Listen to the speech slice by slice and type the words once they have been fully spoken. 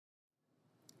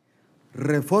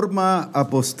Reforma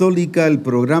Apostólica, el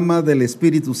programa del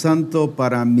Espíritu Santo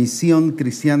para Misión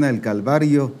Cristiana El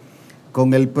Calvario,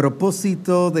 con el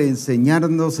propósito de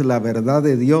enseñarnos la verdad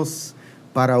de Dios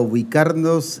para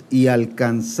ubicarnos y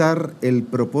alcanzar el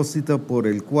propósito por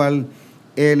el cual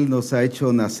Él nos ha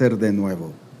hecho nacer de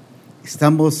nuevo.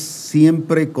 Estamos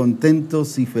siempre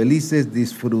contentos y felices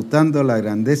disfrutando la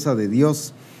grandeza de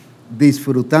Dios,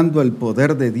 disfrutando el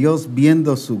poder de Dios,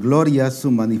 viendo su gloria, su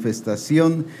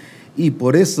manifestación, y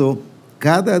por eso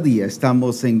cada día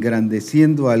estamos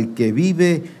engrandeciendo al que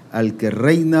vive, al que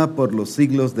reina por los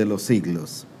siglos de los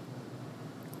siglos.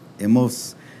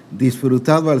 Hemos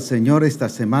disfrutado al Señor esta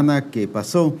semana que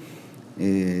pasó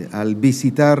al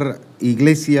visitar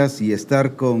iglesias y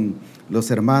estar con los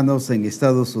hermanos en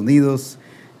Estados Unidos,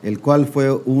 el cual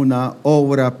fue una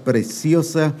obra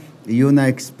preciosa y una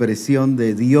expresión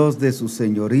de Dios, de su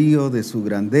señorío, de su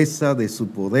grandeza, de su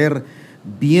poder,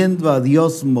 viendo a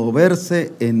Dios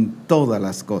moverse en todas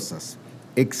las cosas.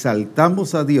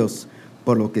 Exaltamos a Dios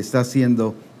por lo que está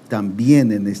haciendo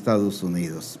también en Estados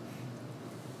Unidos.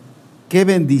 Qué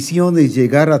bendición es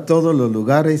llegar a todos los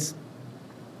lugares.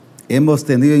 Hemos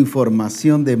tenido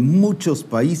información de muchos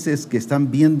países que están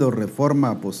viendo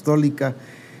Reforma Apostólica.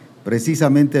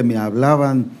 Precisamente me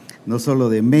hablaban no solo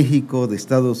de México, de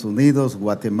Estados Unidos,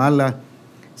 Guatemala,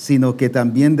 sino que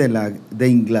también de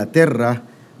Inglaterra,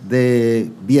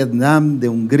 de Vietnam, de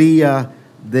Hungría,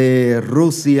 de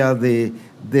Rusia, de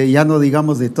ya no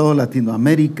digamos de toda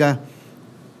Latinoamérica.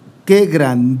 Qué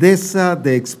grandeza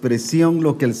de expresión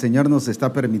lo que el Señor nos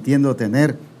está permitiendo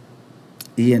tener.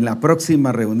 Y en la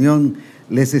próxima reunión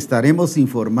les estaremos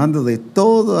informando de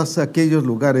todos aquellos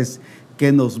lugares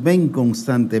que nos ven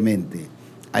constantemente.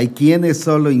 Hay quienes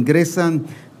solo ingresan,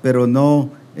 pero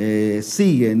no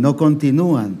siguen, no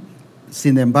continúan.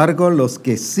 Sin embargo, los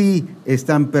que sí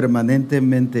están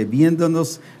permanentemente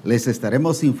viéndonos, les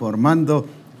estaremos informando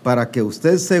para que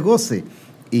usted se goce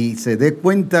y se dé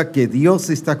cuenta que Dios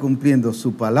está cumpliendo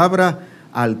su palabra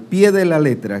al pie de la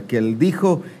letra, que Él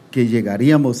dijo que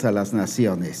llegaríamos a las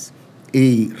naciones.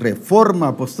 Y Reforma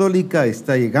Apostólica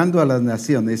está llegando a las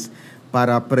naciones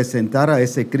para presentar a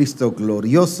ese Cristo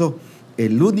glorioso,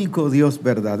 el único Dios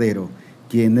verdadero,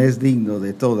 quien es digno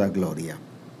de toda gloria.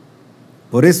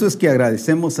 Por eso es que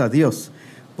agradecemos a Dios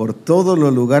por todos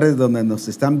los lugares donde nos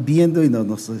están viendo y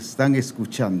nos están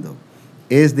escuchando.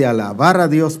 Es de alabar a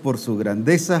Dios por su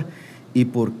grandeza y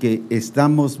porque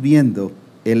estamos viendo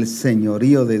el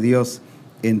señorío de Dios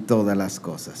en todas las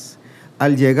cosas.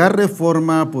 Al llegar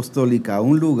Reforma Apostólica a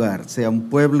un lugar, sea un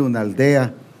pueblo, una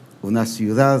aldea, una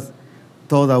ciudad,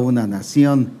 toda una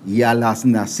nación y a las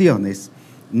naciones,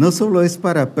 no solo es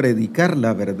para predicar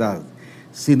la verdad,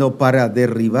 sino para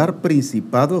derribar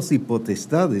principados y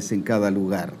potestades en cada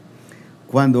lugar.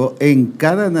 Cuando en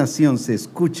cada nación se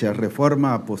escucha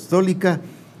Reforma Apostólica,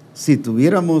 si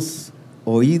tuviéramos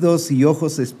oídos y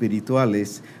ojos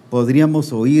espirituales,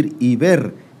 podríamos oír y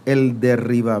ver el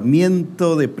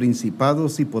derribamiento de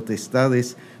principados y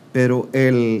potestades, pero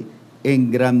el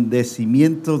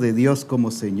engrandecimiento de Dios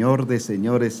como Señor de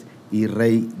señores y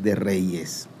Rey de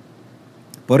reyes.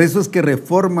 Por eso es que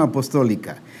Reforma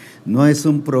Apostólica no es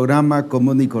un programa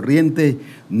común y corriente,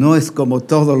 no es como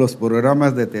todos los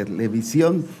programas de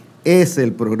televisión, es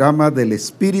el programa del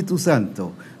Espíritu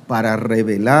Santo para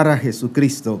revelar a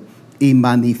Jesucristo y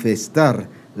manifestar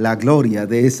la gloria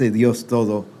de ese Dios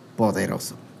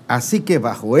todopoderoso. Así que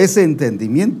bajo ese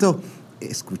entendimiento,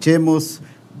 escuchemos,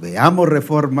 veamos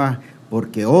Reforma,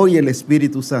 porque hoy el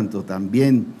Espíritu Santo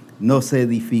también nos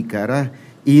edificará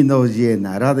y nos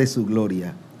llenará de su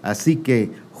gloria. Así que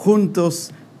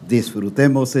juntos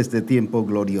disfrutemos este tiempo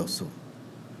glorioso.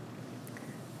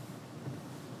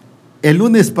 El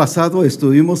lunes pasado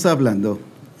estuvimos hablando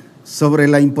sobre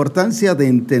la importancia de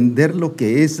entender lo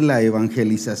que es la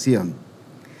evangelización.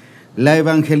 La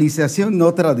evangelización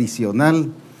no tradicional,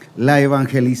 la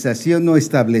evangelización no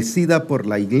establecida por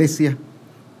la iglesia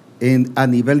a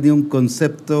nivel de un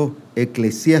concepto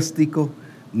eclesiástico,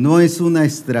 no es una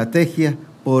estrategia,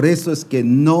 por eso es que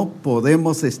no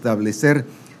podemos establecer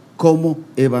cómo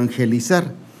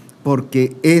evangelizar,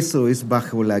 porque eso es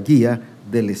bajo la guía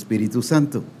del Espíritu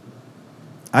Santo.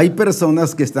 Hay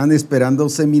personas que están esperando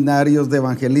seminarios de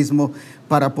evangelismo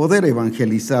para poder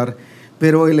evangelizar,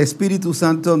 pero el Espíritu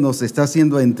Santo nos está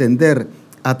haciendo entender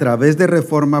a través de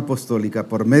Reforma Apostólica,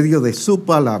 por medio de su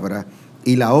palabra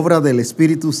y la obra del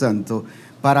Espíritu Santo,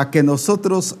 para que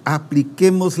nosotros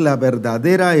apliquemos la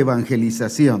verdadera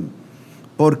evangelización,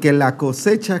 porque la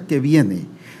cosecha que viene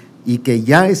y que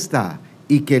ya está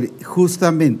y que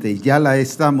justamente ya la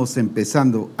estamos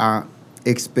empezando a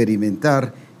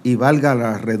experimentar y valga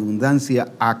la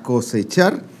redundancia, a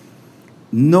cosechar,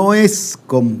 no es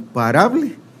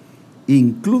comparable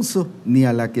incluso ni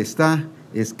a la que está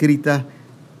escrita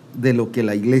de lo que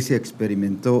la iglesia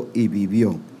experimentó y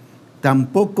vivió.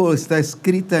 Tampoco está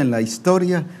escrita en la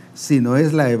historia, sino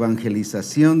es la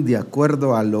evangelización de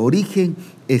acuerdo al origen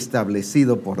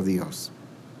establecido por Dios.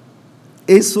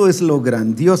 Eso es lo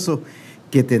grandioso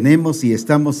que tenemos y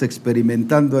estamos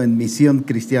experimentando en Misión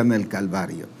Cristiana El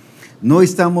Calvario. No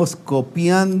estamos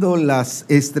copiando las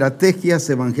estrategias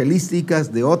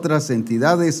evangelísticas de otras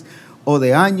entidades o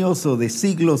de años o de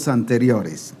siglos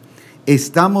anteriores.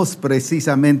 Estamos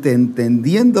precisamente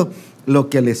entendiendo lo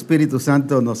que el Espíritu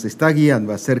Santo nos está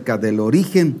guiando acerca del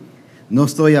origen. No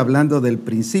estoy hablando del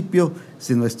principio,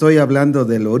 sino estoy hablando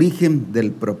del origen,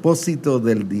 del propósito,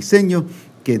 del diseño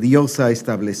que Dios ha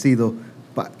establecido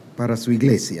para su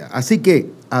iglesia. Así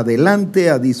que adelante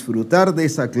a disfrutar de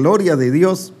esa gloria de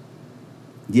Dios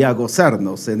y a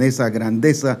gozarnos en esa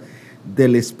grandeza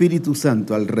del Espíritu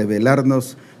Santo al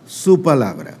revelarnos su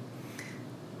palabra.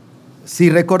 Si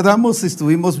recordamos,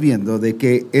 estuvimos viendo de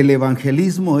que el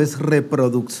evangelismo es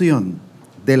reproducción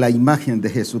de la imagen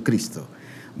de Jesucristo,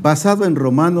 basado en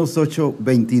Romanos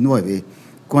 8:29,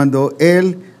 cuando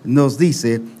Él nos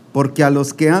dice: porque a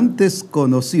los que antes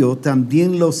conoció,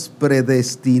 también los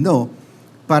predestinó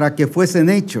para que fuesen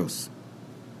hechos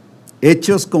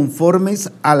conformes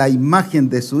a la imagen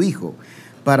de su Hijo,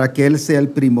 para que Él sea el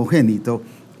primogénito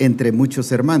entre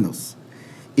muchos hermanos.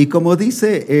 Y como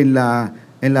dice en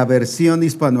la versión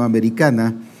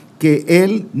hispanoamericana, que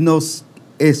Él nos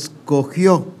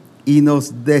escogió y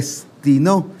nos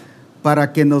destinó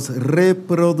para que nos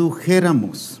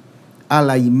reprodujéramos a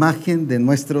la imagen de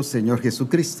nuestro Señor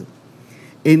Jesucristo.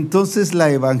 Entonces la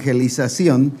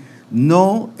evangelización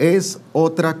no es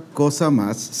otra cosa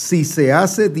más. Si se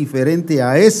hace diferente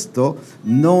a esto,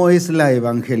 no es la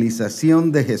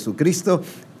evangelización de Jesucristo,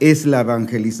 es la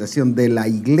evangelización de la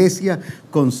iglesia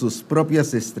con sus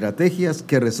propias estrategias,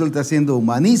 que resulta siendo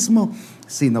humanismo,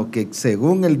 sino que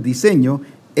según el diseño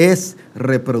es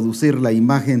reproducir la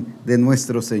imagen de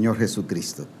nuestro Señor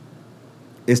Jesucristo.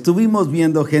 Estuvimos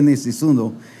viendo Génesis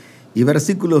 1 y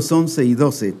versículos 11 y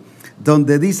 12,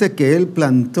 donde dice que Él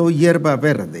plantó hierba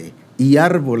verde y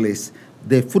árboles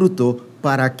de fruto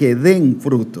para que den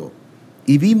fruto.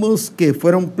 Y vimos que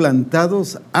fueron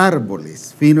plantados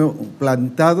árboles,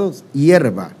 plantados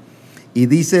hierba. Y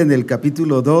dice en el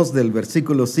capítulo 2 del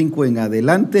versículo 5 en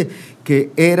adelante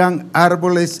que eran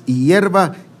árboles y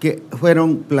hierba que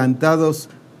fueron plantados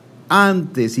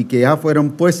antes y que ya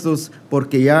fueron puestos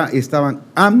porque ya estaban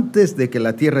antes de que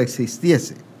la tierra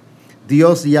existiese.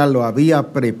 Dios ya lo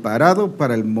había preparado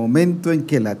para el momento en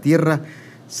que la tierra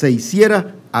se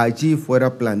hiciera, allí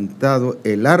fuera plantado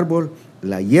el árbol,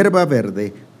 la hierba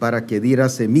verde, para que diera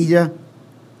semilla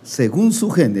según su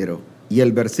género. Y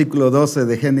el versículo 12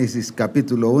 de Génesis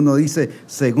capítulo 1 dice,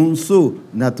 según su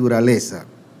naturaleza.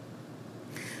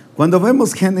 Cuando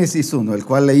vemos Génesis 1, el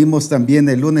cual leímos también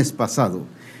el lunes pasado,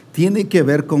 tiene que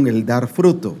ver con el dar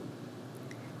fruto.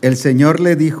 El Señor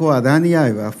le dijo a Adán y a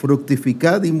Eva,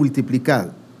 fructificad y multiplicad.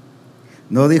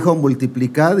 No dijo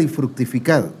multiplicad y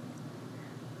fructificad,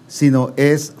 sino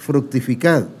es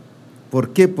fructificad. ¿Por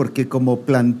qué? Porque como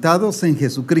plantados en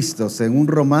Jesucristo, según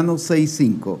Romanos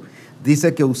 6:5,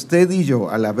 dice que usted y yo,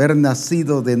 al haber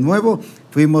nacido de nuevo,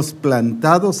 fuimos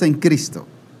plantados en Cristo.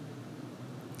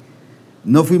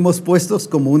 No fuimos puestos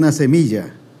como una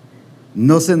semilla.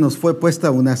 No se nos fue puesta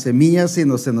una semilla,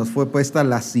 sino se nos fue puesta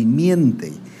la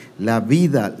simiente, la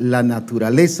vida, la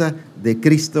naturaleza de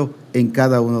Cristo en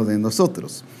cada uno de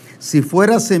nosotros. Si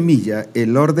fuera semilla,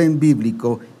 el orden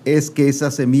bíblico es que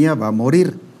esa semilla va a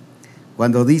morir.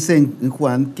 Cuando dice en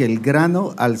Juan que el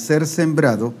grano al ser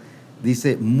sembrado,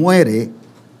 dice muere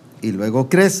y luego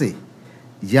crece.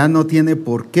 Ya no tiene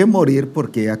por qué morir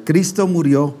porque ya Cristo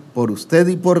murió por usted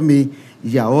y por mí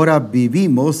y ahora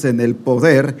vivimos en el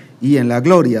poder y en la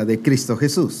gloria de Cristo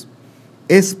Jesús.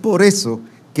 Es por eso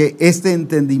que este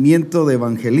entendimiento de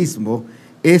evangelismo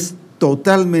es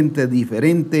totalmente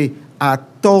diferente a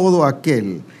todo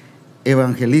aquel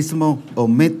evangelismo o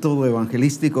método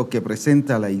evangelístico que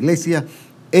presenta la iglesia.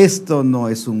 Esto no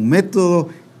es un método,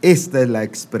 esta es la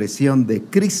expresión de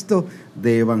Cristo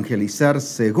de evangelizar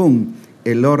según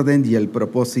el orden y el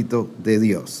propósito de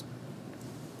Dios.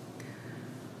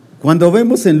 Cuando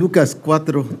vemos en Lucas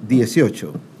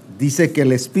 4:18, dice que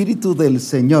el Espíritu del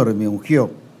Señor me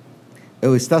ungió,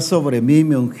 o está sobre mí,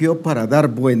 me ungió para dar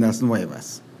buenas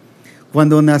nuevas.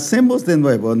 Cuando nacemos de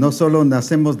nuevo, no solo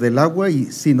nacemos del agua,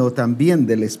 sino también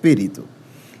del Espíritu.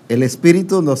 El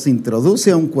Espíritu nos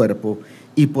introduce a un cuerpo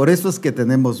y por eso es que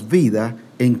tenemos vida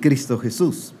en Cristo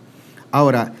Jesús.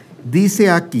 Ahora, Dice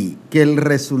aquí que el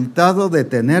resultado de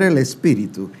tener el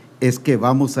Espíritu es que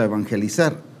vamos a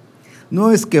evangelizar.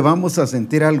 No es que vamos a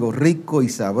sentir algo rico y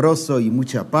sabroso y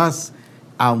mucha paz,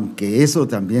 aunque eso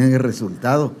también es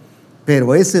resultado,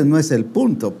 pero ese no es el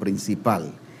punto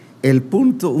principal. El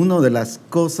punto, una de las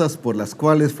cosas por las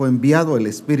cuales fue enviado el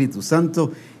Espíritu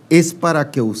Santo es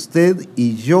para que usted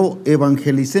y yo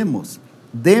evangelicemos,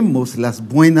 demos las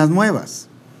buenas nuevas.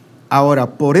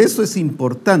 Ahora, por eso es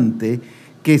importante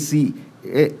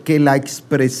que la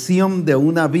expresión de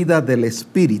una vida del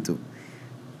Espíritu,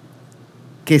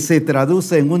 que se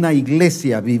traduce en una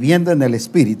iglesia viviendo en el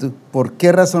Espíritu. ¿Por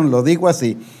qué razón lo digo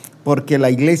así? Porque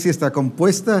la iglesia está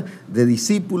compuesta de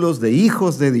discípulos, de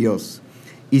hijos de Dios.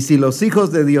 Y si los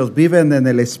hijos de Dios viven en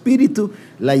el Espíritu,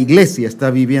 la iglesia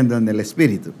está viviendo en el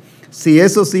Espíritu. Si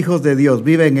esos hijos de Dios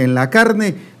viven en la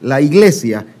carne, la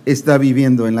iglesia está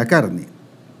viviendo en la carne.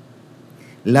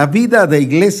 La vida de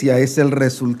iglesia es el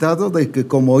resultado de que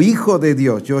como hijo de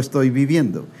Dios yo estoy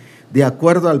viviendo de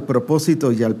acuerdo al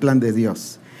propósito y al plan de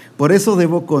Dios. Por eso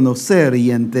debo conocer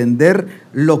y entender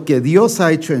lo que Dios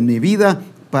ha hecho en mi vida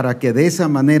para que de esa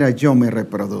manera yo me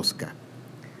reproduzca.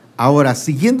 Ahora,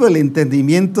 siguiendo el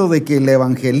entendimiento de que el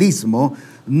evangelismo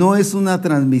no es una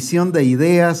transmisión de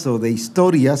ideas o de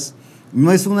historias,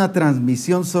 no es una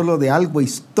transmisión solo de algo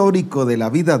histórico de la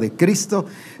vida de Cristo,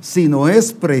 sino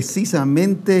es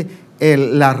precisamente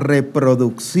la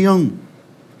reproducción,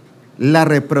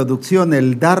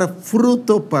 el dar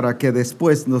fruto para que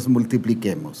después nos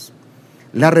multipliquemos.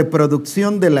 La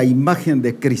reproducción de la imagen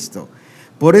de Cristo.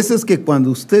 Por eso es que cuando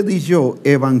usted y yo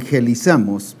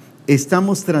evangelizamos,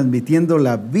 estamos transmitiendo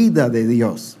la vida de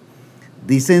Dios.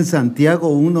 Dice en Santiago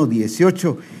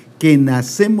 1:18 que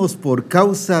nacemos por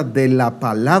causa de la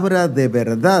palabra de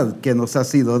verdad que nos ha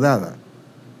sido dada.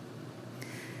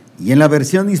 Y en la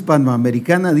versión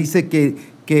hispanoamericana dice que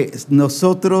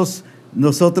nosotros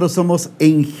somos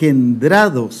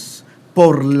engendrados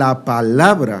por la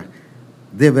palabra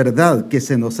de verdad que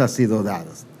se nos ha sido dada.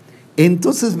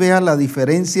 Entonces vea la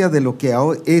diferencia de lo que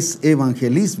es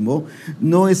evangelismo.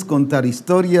 No es contar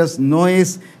historias, no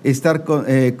es estar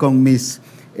con mis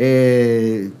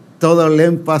todo el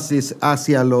énfasis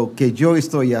hacia lo que yo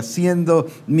estoy haciendo,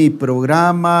 mi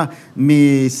programa,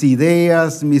 mis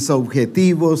ideas, mis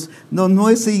objetivos. No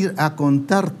es ir a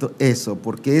contar eso,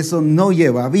 porque eso no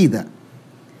lleva vida.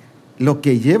 Lo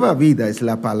que lleva vida es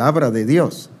la palabra de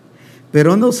Dios.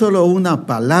 Pero no solo una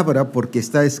palabra porque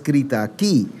está escrita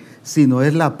aquí, sino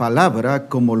es la palabra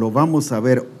como lo vamos a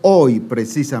ver hoy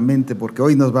precisamente, porque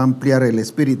hoy nos va a ampliar el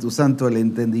Espíritu Santo el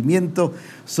entendimiento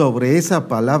sobre esa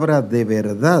palabra de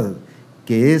verdad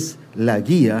que es la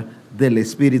guía del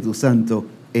Espíritu Santo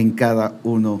en cada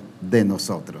uno de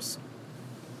nosotros.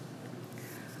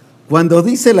 Cuando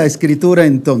dice la Escritura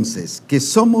entonces que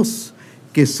somos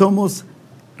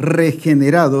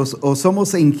regenerados o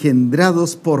somos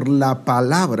engendrados por la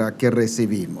palabra que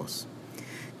recibimos,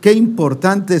 qué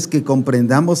importante es que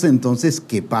comprendamos entonces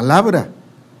qué palabra.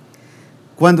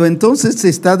 Cuando entonces se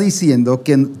está diciendo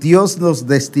que Dios nos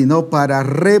destinó para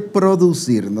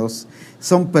reproducirnos,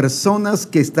 son personas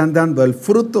que están dando el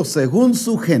fruto según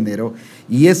su género,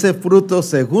 y ese fruto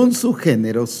según su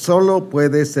género solo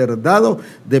puede ser dado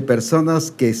de personas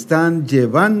que están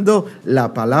llevando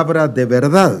la palabra de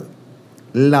verdad.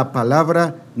 La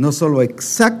palabra no solo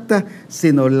exacta,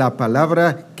 sino la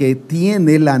palabra que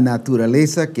tiene la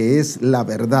naturaleza que es la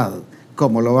verdad,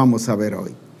 como lo vamos a ver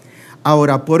hoy.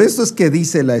 Ahora, por eso es que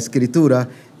dice la Escritura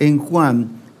en Juan,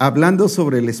 hablando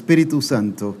sobre el Espíritu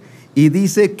Santo, y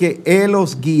dice que Él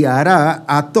os guiará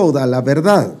a toda la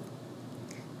verdad.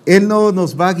 Él no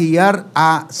nos va a guiar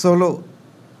a solo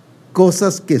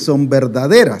cosas que son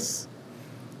verdaderas.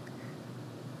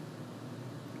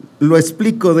 Lo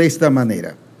explico de esta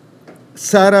manera.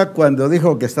 Sara, cuando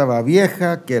dijo que estaba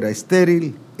vieja, que era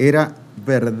estéril, era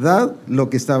verdad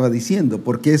lo que estaba diciendo,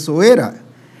 porque eso era.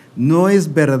 No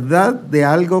es verdad de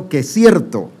algo que es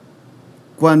cierto.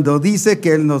 Cuando dice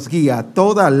que Él nos guía a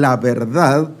toda la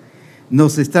verdad,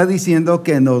 nos está diciendo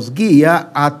que nos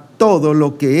guía a todo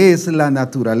lo que es la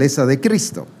naturaleza de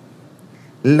Cristo.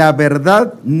 La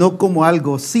verdad no como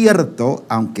algo cierto,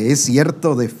 aunque es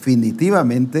cierto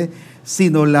definitivamente,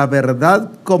 sino la verdad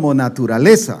como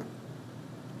naturaleza.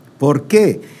 ¿Por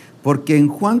qué? Porque en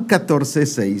Juan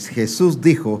 14:6 Jesús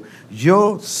dijo,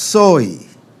 yo soy,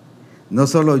 no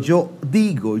solo yo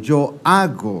digo, yo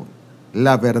hago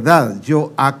la verdad,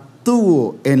 yo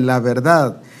actúo en la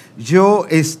verdad, yo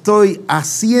estoy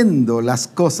haciendo las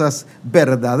cosas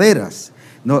verdaderas.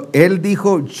 No, Él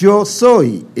dijo, yo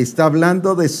soy, está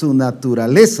hablando de su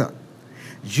naturaleza.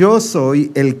 Yo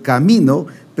soy el camino,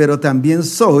 pero también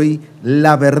soy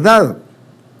la verdad.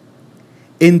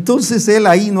 Entonces él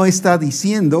ahí no está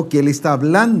diciendo que él está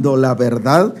hablando la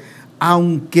verdad,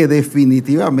 aunque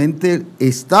definitivamente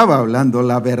estaba hablando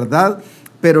la verdad,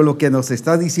 pero lo que nos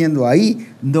está diciendo ahí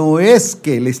no es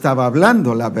que él estaba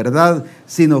hablando la verdad,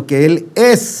 sino que él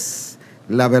es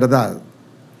la verdad.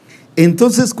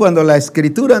 Entonces, cuando la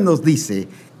Escritura nos dice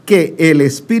que el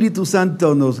Espíritu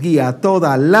Santo nos guía a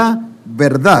toda la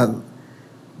verdad,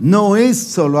 no es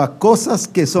solo a cosas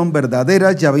que son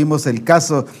verdaderas, ya vimos el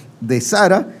caso de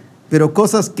Sara, pero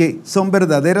cosas que son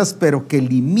verdaderas, pero que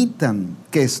limitan,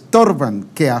 que estorban,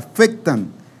 que afectan,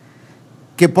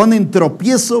 que ponen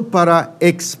tropiezo para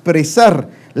expresar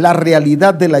la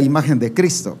realidad de la imagen de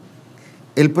Cristo.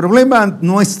 El problema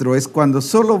nuestro es cuando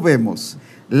solo vemos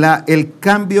el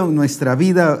cambio en nuestra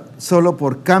vida solo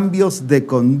por cambios de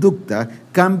conducta,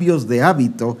 cambios de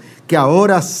hábito, que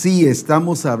ahora sí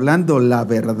estamos hablando la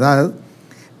verdad,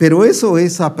 pero eso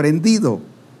es aprendido.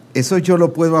 Eso yo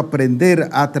lo puedo aprender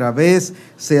a través,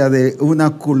 sea de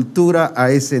una cultura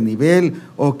a ese nivel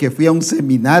o que fui a un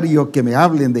seminario que me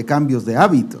hablen de cambios de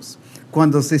hábitos.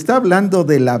 Cuando se está hablando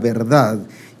de la verdad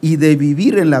y de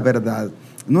vivir en la verdad,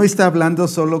 no está hablando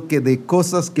solo que de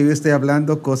cosas que yo esté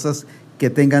hablando, cosas que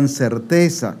tengan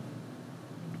certeza,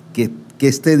 que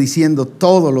esté diciendo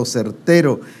todo lo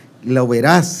certero, lo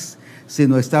veraz,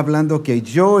 sino está hablando que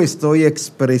yo estoy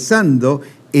expresando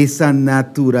esa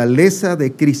naturaleza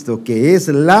de Cristo, que es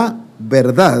la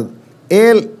verdad.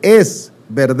 Él es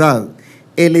verdad.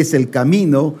 Él es el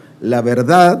camino, la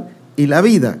verdad y la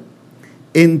vida.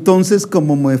 Entonces,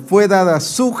 como me fue dada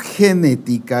su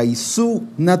genética y su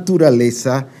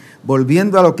naturaleza,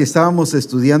 volviendo a lo que estábamos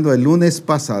estudiando el lunes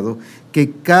pasado,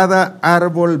 que cada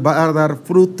árbol va a dar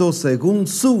fruto según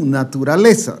su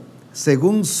naturaleza,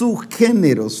 según su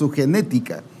género, su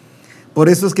genética. Por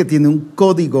eso es que tiene un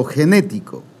código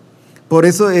genético. Por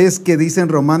eso es que dice en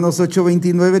Romanos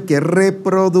 8:29 que es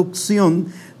reproducción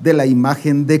de la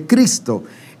imagen de Cristo.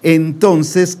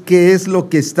 Entonces, ¿qué es lo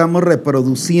que estamos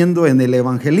reproduciendo en el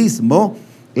evangelismo?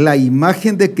 La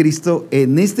imagen de Cristo,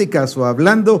 en este caso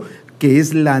hablando que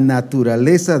es la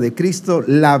naturaleza de Cristo,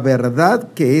 la verdad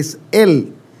que es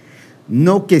Él.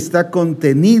 No que está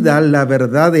contenida la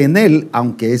verdad en Él,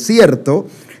 aunque es cierto,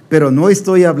 pero no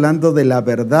estoy hablando de la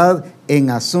verdad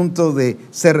en asunto de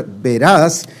ser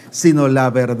veraz, sino la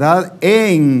verdad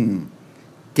en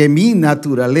que mi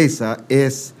naturaleza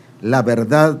es la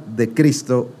verdad de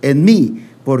Cristo en mí,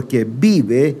 porque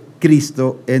vive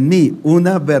Cristo en mí.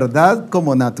 Una verdad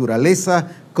como naturaleza,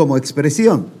 como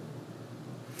expresión.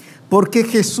 ¿Por qué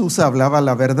Jesús hablaba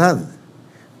la verdad?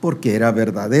 Porque era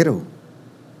verdadero.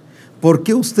 ¿Por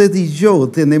qué usted y yo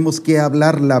tenemos que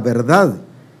hablar la verdad?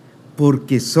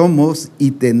 Porque somos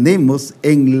y tenemos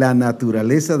en la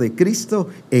naturaleza de Cristo,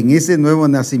 en ese nuevo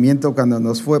nacimiento, cuando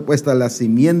nos fue puesta la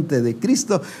simiente de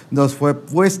Cristo, nos fue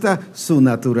puesta su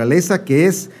naturaleza, que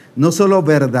es no solo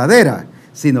verdadera,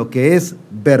 sino que es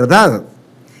verdad.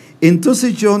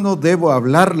 Entonces yo no debo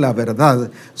hablar la verdad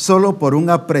solo por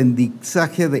un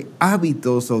aprendizaje de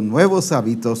hábitos o nuevos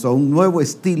hábitos o un nuevo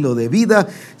estilo de vida,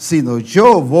 sino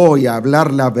yo voy a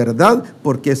hablar la verdad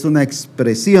porque es una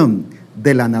expresión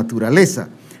de la naturaleza.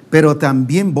 Pero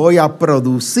también voy a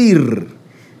producir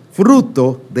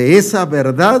fruto de esa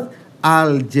verdad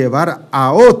al llevar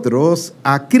a otros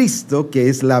a Cristo, que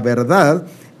es la verdad.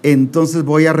 Entonces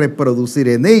voy a reproducir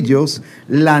en ellos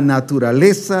la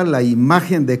naturaleza, la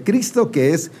imagen de Cristo,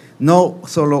 que es no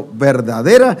solo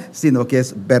verdadera, sino que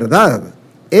es verdad.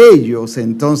 Ellos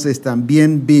entonces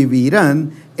también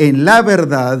vivirán en la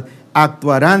verdad,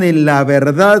 actuarán en la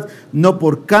verdad, no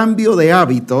por cambio de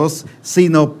hábitos,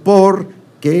 sino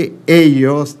porque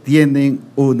ellos tienen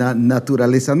una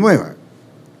naturaleza nueva.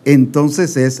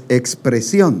 Entonces es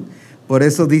expresión. Por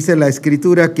eso dice la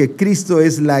Escritura que Cristo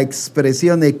es la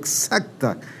expresión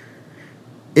exacta,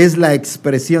 es la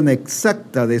expresión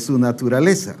exacta de su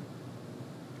naturaleza.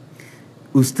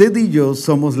 Usted y yo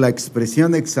somos la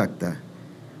expresión exacta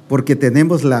porque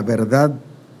tenemos la verdad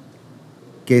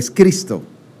que es Cristo,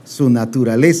 su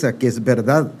naturaleza que es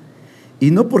verdad,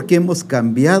 y no porque hemos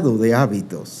cambiado de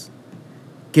hábitos,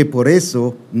 que por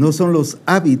eso no son los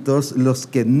hábitos los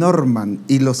que norman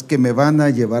y los que me van a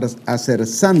llevar a ser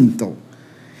santo.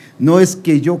 No es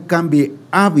que yo cambie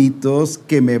hábitos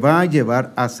que me va a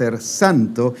llevar a ser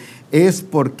santo, es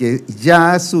porque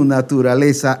ya su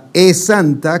naturaleza es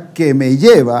santa, que me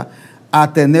lleva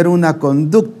a tener una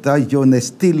conducta y un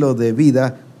estilo de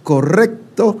vida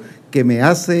correcto que me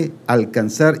hace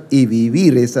alcanzar y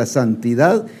vivir esa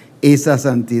santidad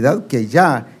que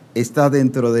ya está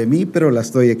dentro de mí, pero la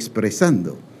estoy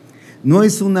expresando. No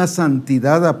es una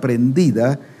santidad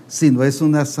aprendida, sino es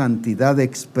una santidad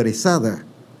expresada.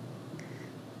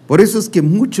 Por eso es que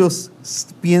muchos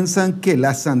piensan que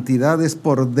la santidad es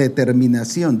por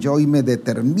determinación. Yo hoy me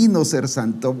determino ser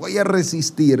santo, voy a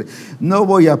resistir, no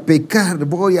voy a pecar,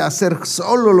 voy a hacer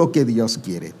solo lo que Dios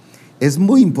quiere. Es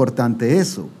muy importante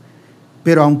eso.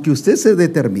 Pero aunque usted se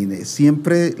determine,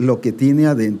 siempre lo que tiene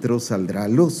adentro saldrá a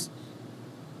luz.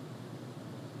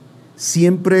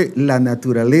 Siempre la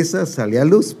naturaleza sale a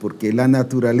luz, porque la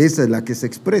naturaleza es la que se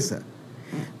expresa.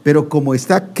 Pero como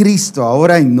está Cristo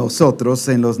ahora en nosotros,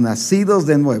 en los nacidos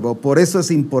de nuevo, por eso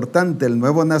es importante el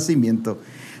nuevo nacimiento,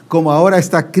 como ahora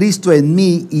está Cristo en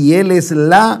mí y Él es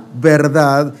la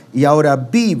verdad y ahora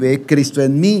vive Cristo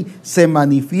en mí, se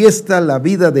manifiesta la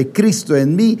vida de Cristo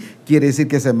en mí, quiere decir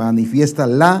que se manifiesta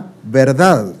la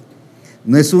verdad.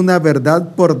 No es una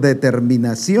verdad por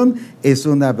determinación, es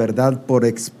una verdad por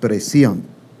expresión.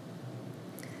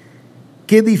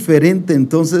 Qué diferente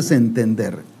entonces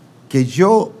entender que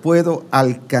yo puedo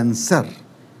alcanzar,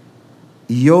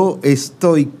 yo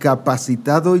estoy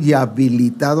capacitado y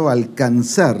habilitado a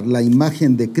alcanzar la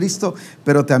imagen de Cristo,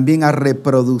 pero también a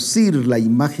reproducir la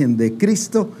imagen de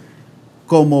Cristo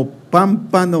como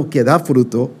pámpano que da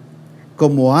fruto,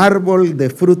 como árbol de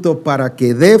fruto para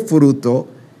que dé fruto,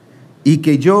 y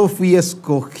que yo fui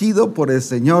escogido por el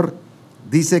Señor.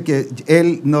 Dice que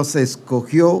Él nos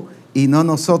escogió y no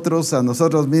nosotros a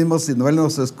nosotros mismos, sino Él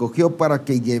nos escogió para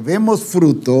que llevemos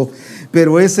fruto,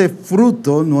 pero ese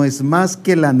fruto no es más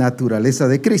que la naturaleza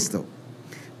de Cristo.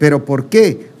 ¿Pero por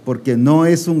qué? Porque no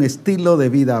es un estilo de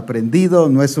vida aprendido,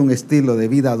 no es un estilo de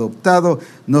vida adoptado,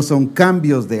 no son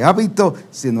cambios de hábito,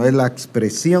 sino es la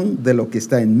expresión de lo que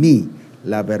está en mí,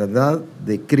 la verdad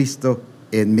de Cristo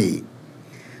en mí.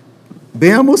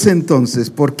 Veamos entonces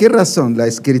por qué razón la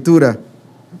Escritura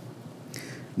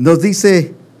nos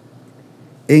dice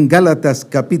en Gálatas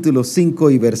capítulo 5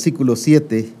 y versículo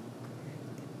 7,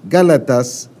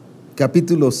 Gálatas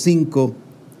capítulo 5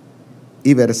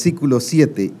 y versículo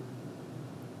 7.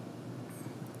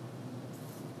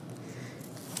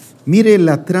 Mire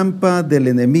la trampa del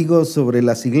enemigo sobre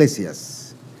las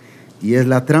iglesias, y es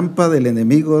la trampa del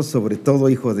enemigo sobre todo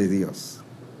hijo de Dios.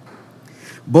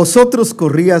 Vosotros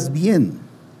corrías bien.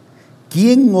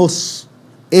 ¿Quién os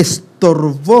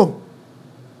estorbó?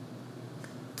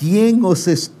 ¿Quién os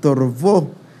estorbó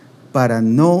para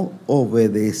no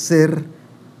obedecer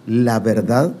la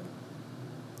verdad?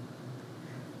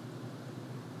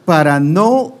 Para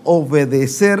no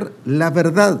obedecer la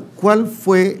verdad. ¿Cuál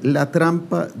fue la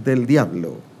trampa del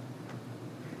diablo?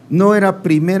 ¿No era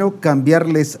primero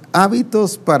cambiarles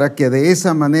hábitos para que de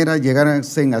esa manera llegaran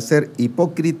a ser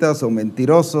hipócritas o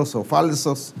mentirosos o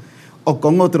falsos o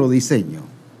con otro diseño?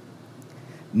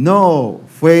 No,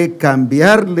 fue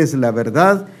cambiarles la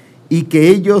verdad y que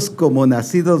ellos como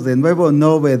nacidos de nuevo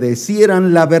no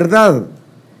obedecieran la verdad.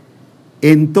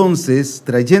 Entonces,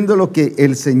 trayendo lo que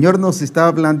el Señor nos está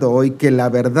hablando hoy, que la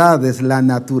verdad es la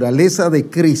naturaleza de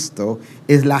Cristo,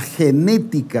 es la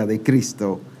genética de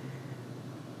Cristo.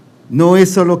 No es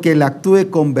solo que Él actúe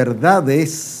con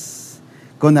verdades,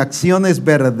 con acciones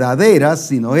verdaderas,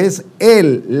 sino es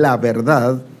Él la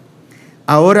verdad.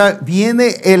 Ahora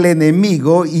viene el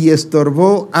enemigo y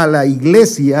estorbó a la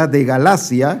iglesia de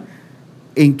Galacia.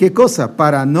 ¿En qué cosa?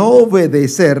 Para no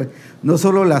obedecer no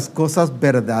solo las cosas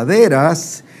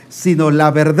verdaderas, sino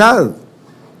la verdad.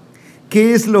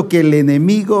 ¿Qué es lo que el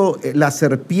enemigo, la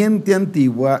serpiente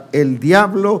antigua, el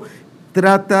diablo,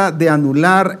 trata de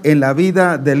anular en la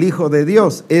vida del Hijo de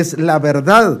Dios? Es la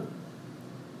verdad.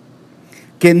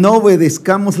 Que no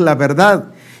obedezcamos la verdad.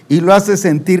 Y lo hace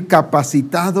sentir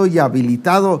capacitado y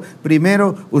habilitado.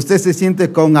 Primero, usted se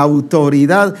siente con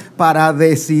autoridad para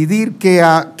decidir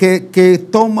qué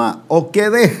toma o qué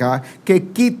deja, qué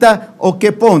quita o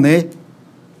qué pone,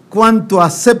 cuánto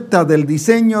acepta del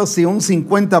diseño, si un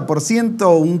 50%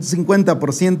 o un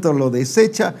 50% lo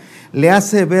desecha. Le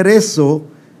hace ver eso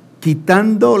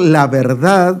quitando la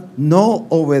verdad, no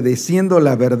obedeciendo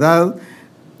la verdad,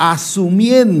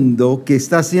 asumiendo que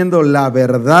está haciendo la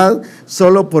verdad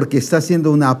solo porque está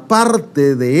haciendo una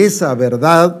parte de esa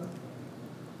verdad.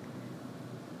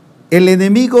 El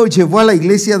enemigo llevó a la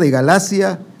iglesia de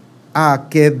Galacia a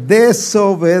que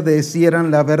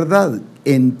desobedecieran la verdad.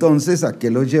 Entonces, ¿a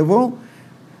qué lo llevó?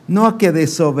 No a que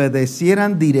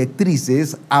desobedecieran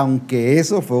directrices, aunque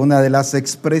eso fue una de las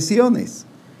expresiones.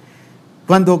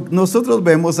 Cuando nosotros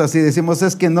vemos así, decimos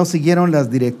es que no siguieron las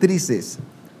directrices.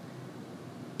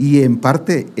 Y en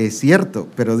parte es cierto,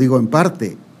 pero digo en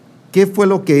parte. ¿Qué fue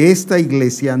lo que esta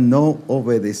iglesia no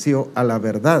obedeció a la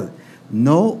verdad?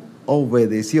 No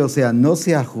obedeció, o sea, no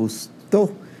se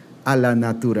ajustó a la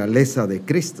naturaleza de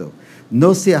Cristo.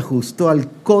 No se ajustó al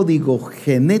código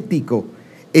genético.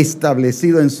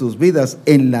 establecido en sus vidas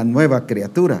en la nueva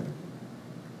criatura.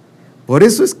 Por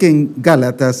eso es que en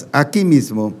Gálatas, aquí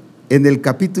mismo, en el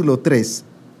capítulo 3,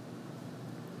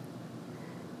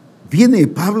 viene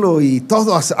Pablo y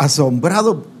todo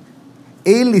asombrado.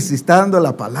 Él les está dando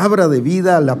la palabra de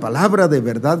vida, la palabra de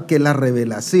verdad, que es la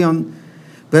revelación,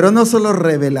 pero no solo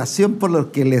revelación por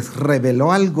lo que les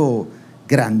reveló algo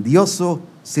grandioso,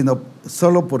 sino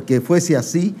solo porque fuese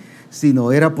así,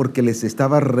 sino era porque les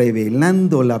estaba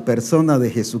revelando la persona de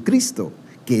Jesucristo,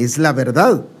 que es la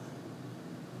verdad.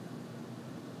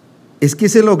 Es que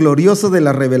ese es lo glorioso de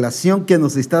la revelación que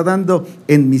nos está dando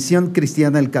en Misión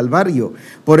Cristiana el Calvario.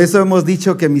 Por eso hemos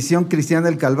dicho que Misión Cristiana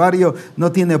el Calvario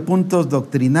no tiene puntos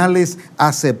doctrinales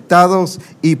aceptados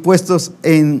y puestos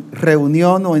en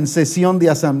reunión o en sesión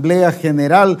de asamblea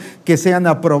general que sean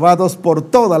aprobados por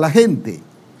toda la gente.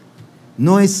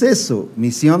 No es eso.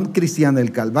 Misión Cristiana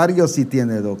el Calvario sí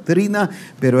tiene doctrina,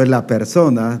 pero es la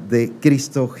persona de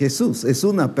Cristo Jesús. Es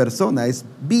una persona, es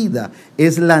vida,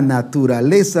 es la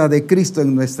naturaleza de Cristo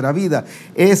en nuestra vida.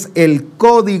 Es el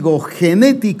código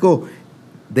genético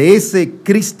de ese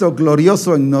Cristo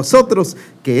glorioso en nosotros,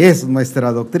 que es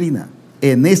nuestra doctrina.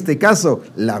 En este caso,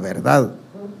 la verdad.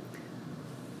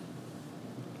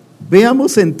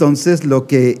 Veamos entonces lo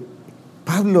que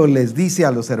Pablo les dice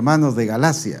a los hermanos de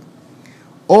Galacia.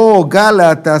 Oh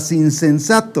Gálatas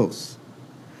insensatos,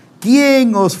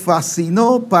 ¿quién os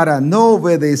fascinó para no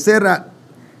obedecer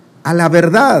a la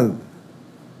verdad?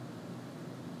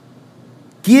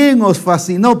 ¿Quién os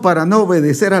fascinó para no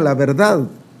obedecer a la verdad?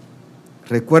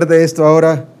 Recuerde esto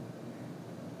ahora.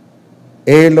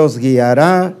 Él os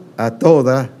guiará a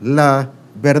toda la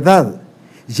verdad.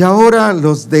 Y ahora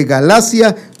los de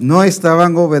Galacia no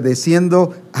estaban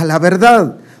obedeciendo a la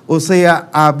verdad. O sea,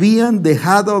 habían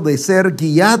dejado de ser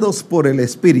guiados por el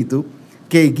Espíritu,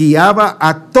 que guiaba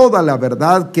a toda la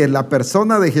verdad, que es la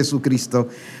persona de Jesucristo,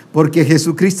 porque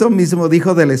Jesucristo mismo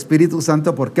dijo del Espíritu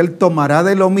Santo, porque Él tomará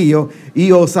de lo mío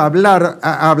y os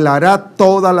hablará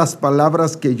todas las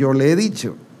palabras que yo le he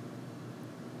dicho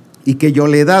y que yo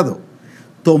le he dado.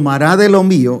 Tomará de lo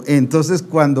mío. Entonces,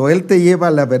 cuando Él te lleva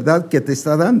a la verdad que te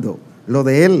está dando, lo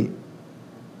de Él,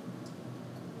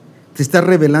 te está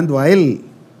revelando a Él.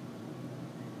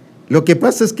 Lo que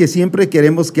pasa es que siempre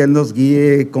queremos que Él nos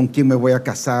guíe con quién me voy a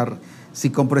casar, si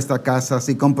compro esta casa,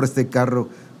 si compro este carro.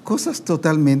 Cosas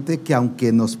totalmente que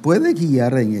aunque nos puede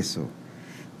guiar en eso,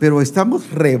 pero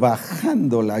estamos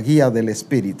rebajando la guía del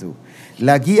Espíritu.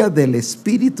 La guía del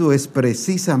Espíritu es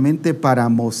precisamente para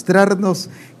mostrarnos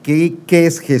qué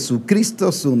es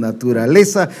Jesucristo, su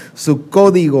naturaleza, su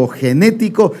código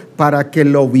genético, para que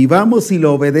lo vivamos y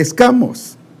lo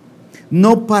obedezcamos.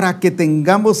 No para que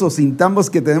tengamos o sintamos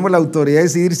que tenemos la autoridad de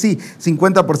decidir sí,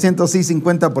 50% sí,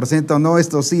 50% no,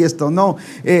 esto sí, esto no,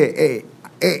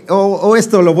 o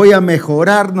esto lo voy a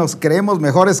mejorar, nos creemos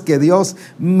mejores que Dios,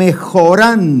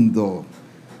 mejorando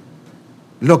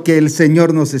lo que el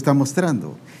Señor nos está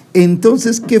mostrando.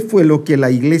 Entonces, ¿qué fue lo que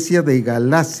la iglesia de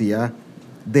Galacia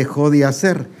dejó de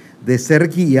hacer? De ser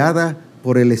guiada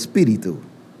por el Espíritu.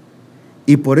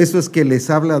 Y por eso es que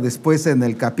les habla después en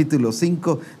el capítulo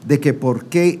 5 de que por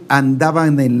qué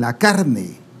andaban en la carne.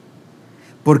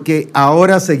 Porque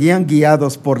ahora seguían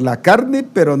guiados por la carne,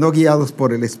 pero no guiados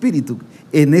por el Espíritu.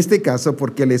 En este caso,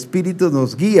 porque el Espíritu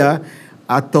nos guía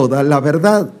a toda la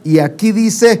verdad. Y aquí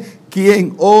dice,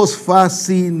 ¿quién os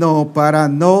fascinó para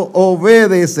no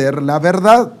obedecer la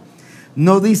verdad?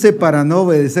 No dice para no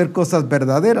obedecer cosas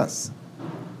verdaderas.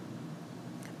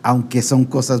 Aunque son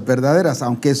cosas verdaderas,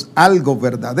 aunque es algo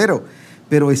verdadero,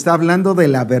 pero está hablando de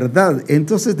la verdad.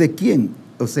 Entonces, ¿de quién?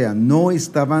 O sea, no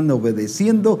estaban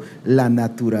obedeciendo la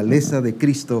naturaleza de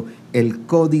Cristo, el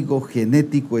código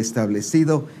genético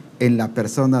establecido en la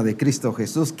persona de Cristo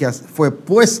Jesús, que fue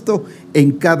puesto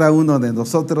en cada uno de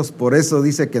nosotros. Por eso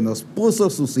dice que nos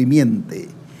puso su simiente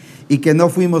y que no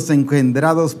fuimos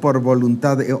engendrados por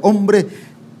voluntad de hombre,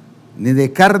 ni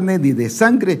de carne, ni de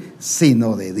sangre,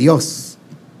 sino de Dios.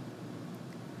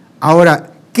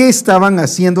 Ahora, ¿qué estaban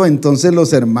haciendo entonces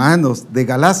los hermanos de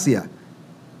Galacia?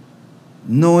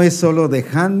 No es solo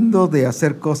dejando de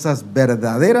hacer cosas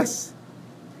verdaderas,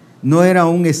 no era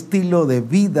un estilo de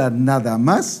vida nada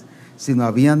más, sino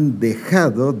habían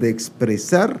dejado de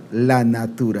expresar la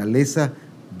naturaleza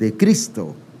de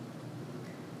Cristo.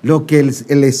 Lo que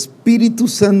el Espíritu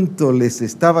Santo les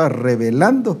estaba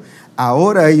revelando,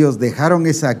 ahora ellos dejaron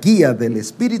esa guía del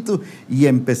Espíritu y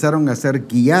empezaron a ser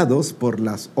guiados por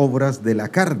las obras de la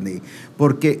carne,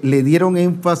 porque le dieron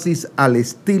énfasis al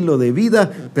estilo de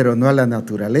vida, pero no a la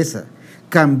naturaleza.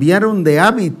 Cambiaron de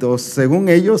hábitos según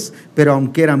ellos, pero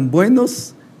aunque eran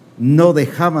buenos, no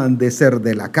dejaban de ser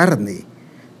de la carne.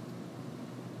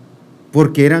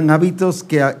 porque eran hábitos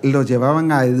que los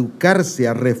llevaban a educarse,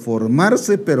 a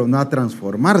reformarse, pero no a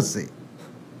transformarse.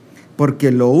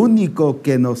 Porque lo único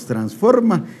que nos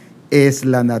transforma es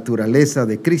la naturaleza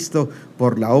de Cristo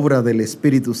por la obra del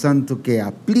Espíritu Santo que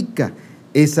aplica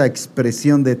esa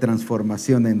expresión de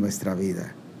transformación en nuestra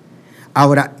vida.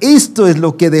 Ahora, esto es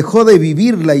lo que dejó de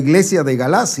vivir la iglesia de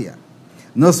Galacia.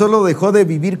 No solo dejó de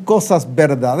vivir cosas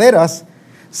verdaderas,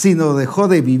 sino dejó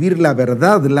de vivir la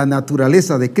verdad, la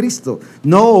naturaleza de Cristo.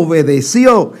 No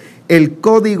obedeció el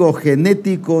código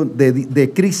genético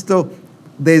de Cristo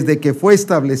desde que fue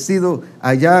establecido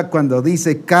allá cuando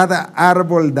dice: cada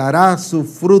árbol dará su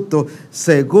fruto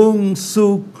según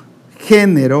su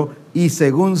género y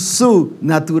según su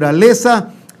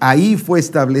naturaleza. Ahí fue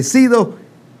establecido.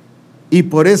 Y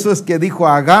por eso es que dijo: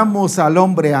 hagamos al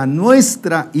hombre a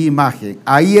nuestra imagen.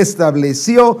 Ahí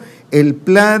estableció el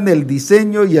plan, el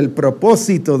diseño y el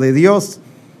propósito de Dios.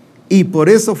 Y por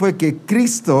eso fue que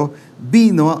Cristo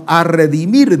vino a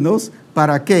redimirnos.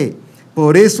 ¿Para qué?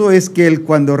 Por eso es que Él,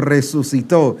 cuando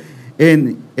resucitó,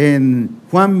 en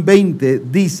Juan 20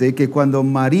 dice que cuando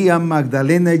María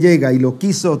Magdalena llega y lo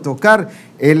quiso tocar,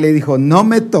 Él le dijo: no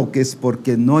me toques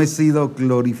porque no he sido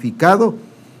glorificado.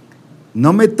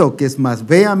 No me toques, mas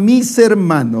ve a mis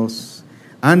hermanos.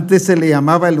 Antes se le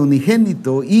llamaba el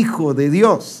unigénito, Hijo de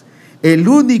Dios, el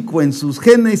único en sus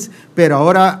genes, pero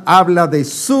ahora habla de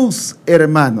sus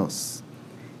hermanos.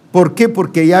 ¿Por qué?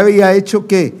 Porque ya había hecho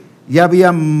que ya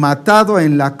había matado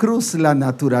en la cruz la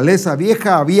naturaleza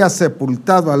vieja, había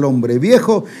sepultado al hombre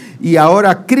viejo, y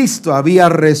ahora Cristo había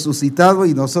resucitado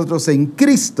y nosotros en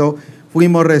Cristo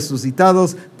fuimos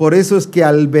resucitados. Por eso es que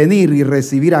al venir y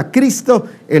recibir a Cristo,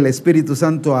 el Espíritu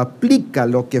Santo aplica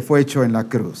lo que fue hecho en la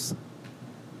cruz.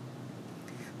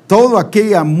 Toda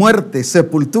aquella muerte,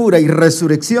 sepultura y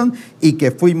resurrección, y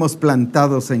que fuimos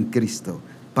plantados en Cristo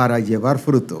para llevar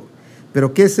fruto.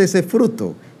 ¿Pero qué es ese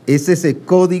fruto? Es ese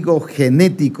código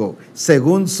genético,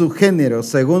 según su género,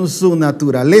 según su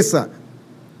naturaleza.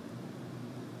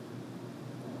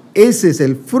 Ese es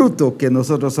el fruto que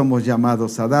nosotros somos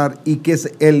llamados a dar y que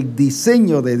es el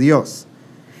diseño de Dios.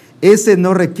 Ese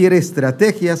no requiere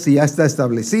estrategia si ya está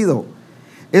establecido.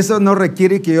 Eso no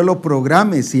requiere que yo lo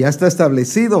programe si ya está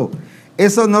establecido.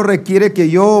 Eso no requiere que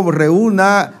yo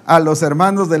reúna a los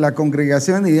hermanos de la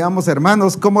congregación y digamos: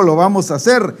 hermanos, ¿cómo lo vamos a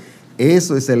hacer?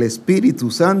 Eso es el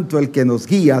Espíritu Santo el que nos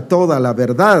guía a toda la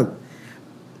verdad.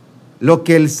 Lo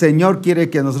que el Señor quiere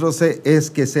que nosotros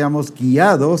es que seamos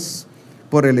guiados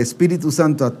por el Espíritu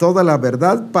Santo a toda la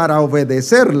verdad para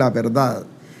obedecer la verdad.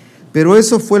 Pero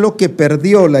eso fue lo que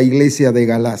perdió la iglesia de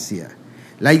Galacia.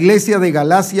 La iglesia de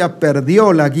Galacia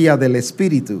perdió la guía del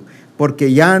Espíritu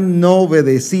porque ya no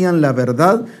obedecían la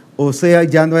verdad, o sea,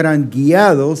 ya no eran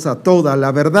guiados a toda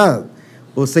la verdad.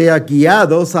 O sea,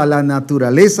 guiados a la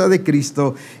naturaleza de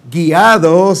Cristo,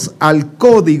 guiados al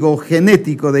código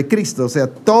genético de Cristo. O sea,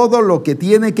 todo lo que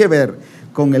tiene que ver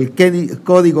con el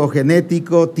código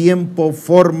genético, tiempo,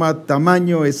 forma,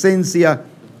 tamaño, esencia,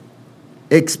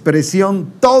 expresión,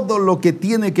 todo lo que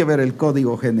tiene que ver el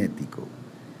código genético,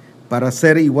 para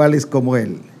ser iguales como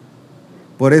Él.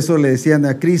 Por eso le decían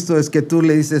a Cristo: es que tú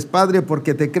le dices Padre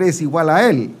porque te crees igual a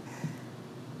Él.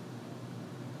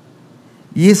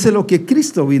 Y eso es lo que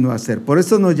Cristo vino a hacer. Por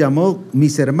eso nos llamó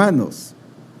mis hermanos.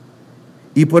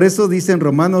 Y por eso dice en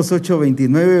Romanos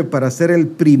 8:29, para ser el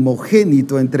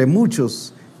primogénito entre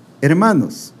muchos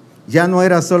hermanos. Ya no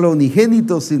era solo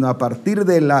unigénito, sino a partir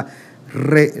de la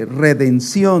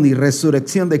redención y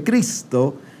resurrección de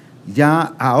Cristo,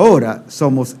 ya ahora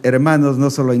somos hermanos no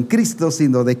solo en Cristo,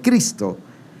 sino de Cristo.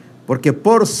 Porque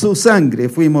por su sangre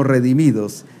fuimos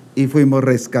redimidos y fuimos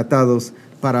rescatados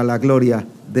para la gloria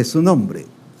de su nombre.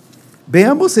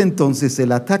 Veamos entonces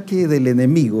el ataque del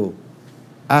enemigo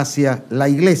hacia la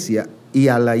iglesia. Y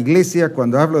a la iglesia,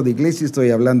 cuando hablo de iglesia,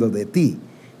 estoy hablando de ti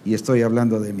y estoy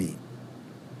hablando de mí.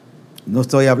 No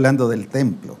estoy hablando del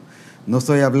templo, no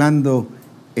estoy hablando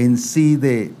en sí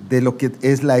de lo que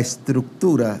es la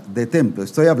estructura de templo.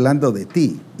 Estoy hablando de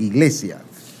ti, iglesia.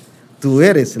 Tú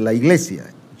eres la iglesia,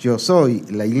 yo soy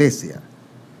la iglesia.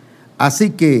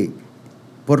 Así que,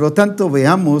 por lo tanto,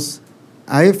 veamos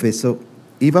a Éfeso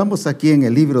y vamos aquí en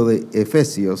el libro de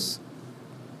Efesios.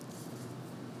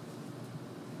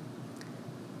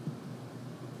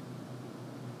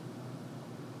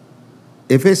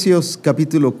 Efesios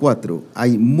capítulo 4.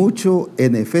 Hay mucho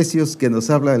en Efesios que nos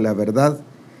habla de la verdad,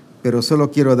 pero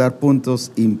solo quiero dar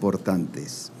puntos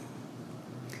importantes.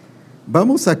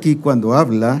 Vamos aquí cuando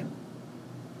habla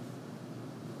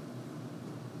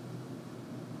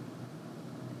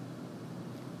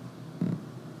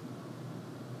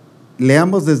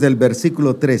leamos desde el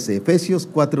versículo 13, Efesios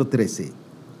 4:13.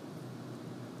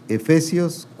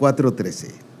 Efesios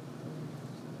 4:13.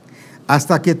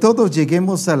 Hasta que todos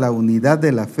lleguemos a la unidad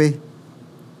de la fe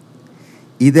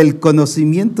y del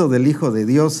conocimiento del Hijo de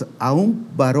Dios, a un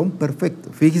varón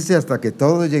perfecto. Fíjese, hasta que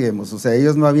todos lleguemos. O sea,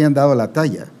 ellos no habían dado la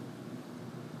talla,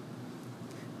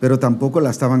 pero tampoco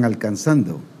la estaban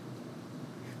alcanzando.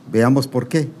 Veamos por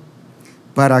qué.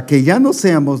 Para que ya no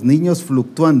seamos niños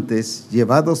fluctuantes,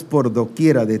 llevados por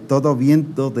doquiera de todo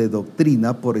viento de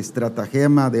doctrina por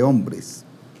estratagema de hombres.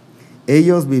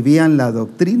 Ellos vivían la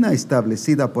doctrina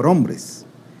establecida por hombres,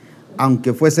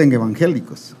 aunque fuesen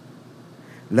evangélicos.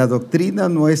 La doctrina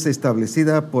no es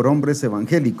establecida por hombres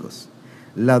evangélicos.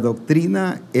 La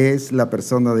doctrina es la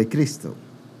persona de Cristo.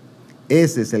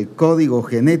 Ese es el código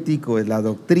genético, es la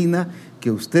doctrina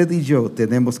que usted y yo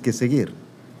tenemos que seguir.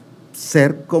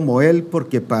 Ser como Él,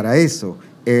 porque para eso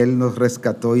Él nos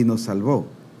rescató y nos salvó.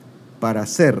 Para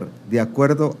ser de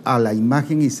acuerdo a la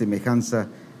imagen y semejanza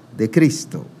de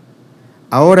Cristo.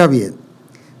 Ahora bien,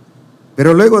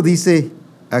 pero luego dice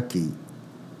aquí,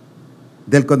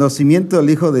 del conocimiento del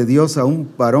Hijo de Dios a un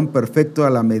varón perfecto a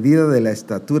la medida de la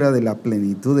estatura de la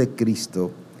plenitud de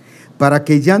Cristo, para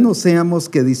que ya no seamos,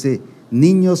 que dice,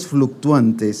 niños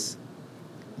fluctuantes,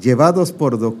 llevados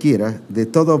por doquiera de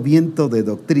todo viento de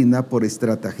doctrina por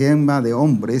estratagema de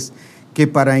hombres, que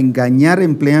para engañar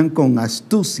emplean con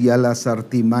astucia las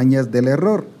artimañas del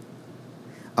error.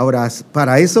 Ahora,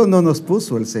 para eso no nos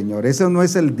puso el Señor, eso no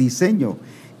es el diseño,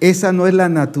 esa no es la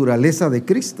naturaleza de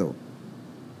Cristo.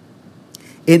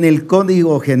 En el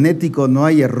código genético no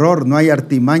hay error, no hay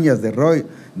artimañas de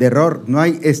error, no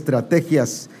hay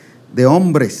estrategias de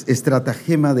hombres,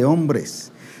 estratagema de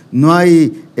hombres, no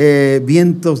hay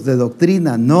vientos de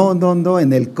doctrina, no,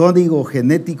 en el código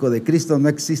genético de Cristo no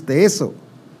existe eso.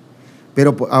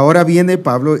 Pero ahora viene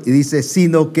Pablo y dice,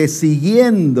 sino que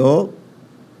siguiendo,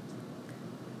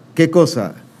 ¿qué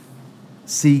cosa?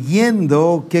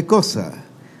 Siguiendo, ¿qué cosa?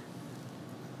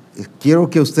 Quiero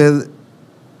que usted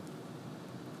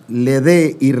le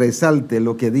dé y resalte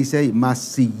lo que dice ahí, mas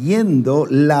siguiendo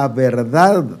la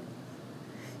verdad.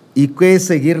 ¿Y qué es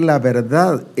seguir la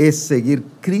verdad? Es seguir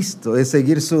Cristo, es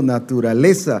seguir su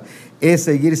naturaleza, es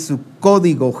seguir su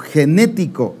código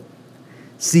genético.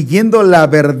 Siguiendo la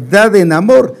verdad en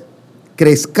amor,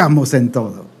 crezcamos en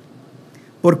todo.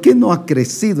 ¿Por qué no ha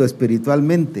crecido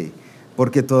espiritualmente?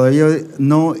 Porque todavía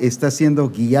no está siendo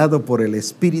guiado por el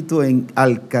Espíritu en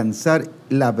alcanzar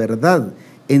la verdad,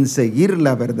 en seguir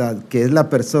la verdad, que es la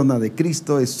persona de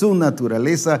Cristo, es su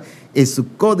naturaleza, es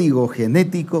su código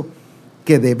genético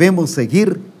que debemos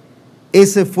seguir.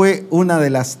 Ese fue una de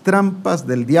las trampas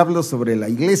del diablo sobre la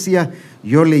iglesia.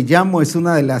 Yo le llamo, es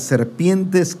una de las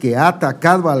serpientes que ha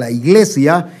atacado a la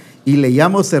iglesia, y le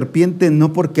llamo serpiente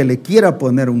no porque le quiera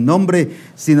poner un nombre,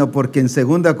 sino porque en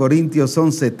 2 Corintios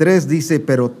 11:3 dice,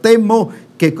 pero temo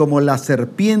que como la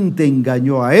serpiente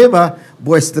engañó a Eva,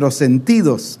 vuestros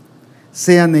sentidos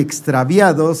sean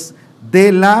extraviados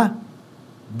de la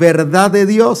verdad de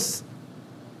Dios.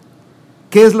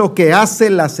 ¿Qué es lo que hace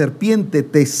la serpiente?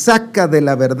 Te saca de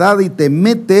la verdad y te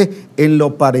mete en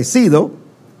lo parecido,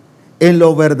 en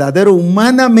lo verdadero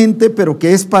humanamente, pero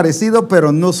que es parecido,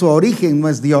 pero no, su origen no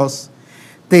es Dios.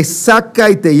 Te saca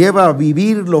y te lleva a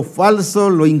vivir lo falso,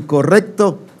 lo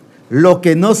incorrecto, lo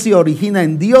que no se origina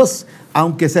en Dios,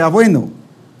 aunque sea bueno.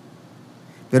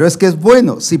 Pero es que es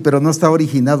bueno, sí, pero no está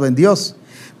originado en Dios.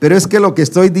 Pero es que lo que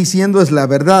estoy diciendo es la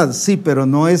verdad, sí, pero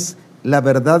no es la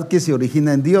verdad que se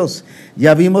origina en Dios.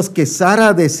 Ya vimos que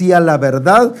Sara decía la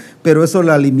verdad, pero eso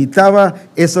la limitaba,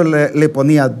 eso le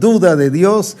ponía duda de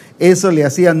Dios, eso le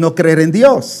hacía no creer en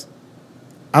Dios,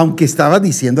 aunque estaba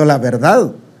diciendo la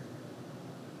verdad.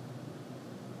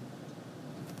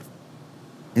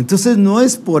 Entonces no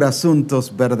es por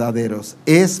asuntos verdaderos,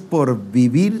 es por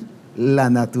vivir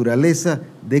la naturaleza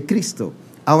de Cristo.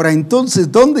 Ahora,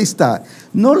 entonces, ¿dónde está?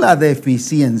 No la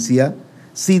deficiencia,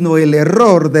 sino el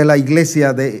error de la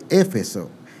iglesia de Éfeso.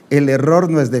 El error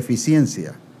no es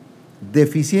deficiencia.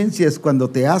 Deficiencia es cuando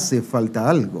te hace falta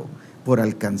algo por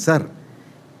alcanzar.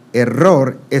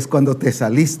 Error es cuando te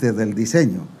saliste del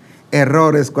diseño.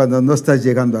 Error es cuando no estás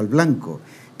llegando al blanco.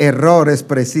 Error es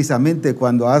precisamente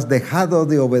cuando has dejado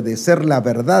de obedecer la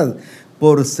verdad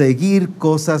por seguir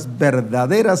cosas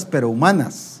verdaderas pero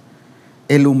humanas.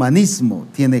 El humanismo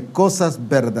tiene cosas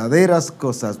verdaderas,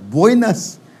 cosas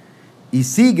buenas, y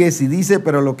sigues y dice,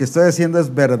 pero lo que estoy haciendo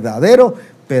es verdadero,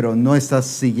 pero no estás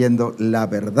siguiendo la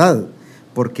verdad,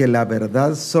 porque la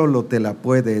verdad solo te la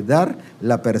puede dar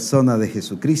la persona de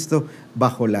Jesucristo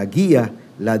bajo la guía,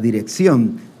 la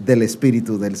dirección del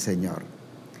Espíritu del Señor.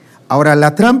 Ahora,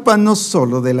 la trampa no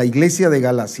solo de la iglesia de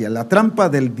Galacia, la trampa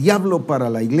del diablo para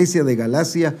la iglesia de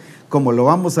Galacia, como lo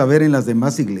vamos a ver en las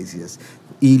demás iglesias,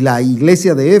 y la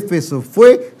iglesia de Éfeso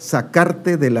fue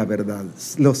sacarte de la verdad,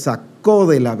 lo sacó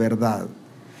de la verdad.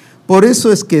 Por eso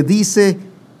es que dice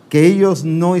que ellos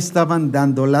no estaban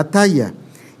dando la talla.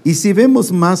 Y si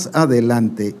vemos más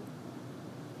adelante,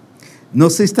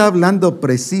 nos está hablando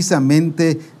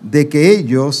precisamente de que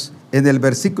ellos, en el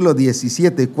versículo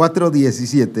 17,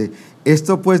 4:17,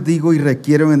 esto pues digo y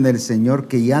requiero en el Señor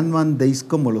que ya no andéis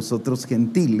como los otros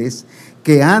gentiles,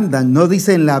 que andan, no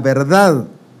dice en la verdad,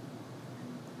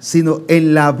 sino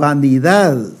en la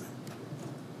vanidad, o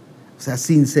sea,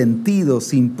 sin sentido,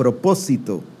 sin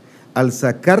propósito. Al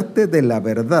sacarte de la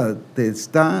verdad, te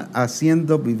está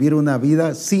haciendo vivir una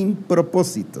vida sin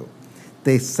propósito.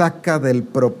 Te saca del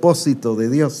propósito de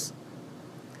Dios.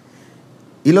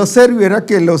 Y lo serio era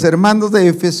que los hermanos de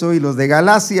Éfeso y los de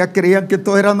Galacia creían que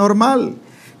todo era normal,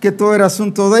 que todo era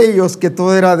asunto de ellos, que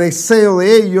todo era deseo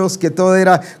de ellos, que todo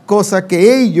era cosa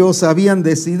que ellos habían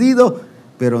decidido,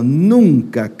 pero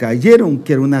nunca cayeron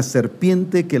que era una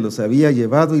serpiente que los había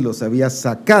llevado y los había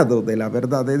sacado de la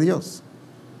verdad de Dios.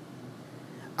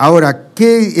 Ahora,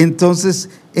 ¿qué entonces?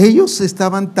 Ellos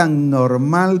estaban tan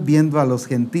normal viendo a los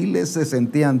gentiles, se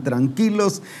sentían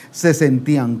tranquilos, se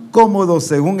sentían cómodos,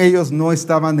 según ellos no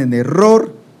estaban en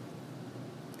error,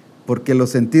 porque los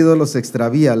sentidos los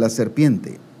extravía la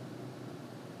serpiente.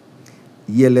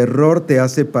 Y el error te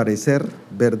hace parecer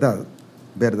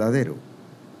verdadero.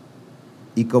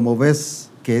 Y como ves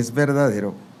que es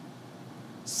verdadero,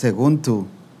 según tú,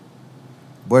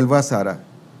 vuelvo a Sara,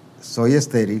 soy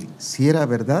estéril, si era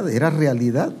verdad, era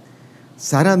realidad.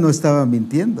 Sara no estaba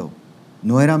mintiendo,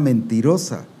 no era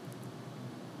mentirosa.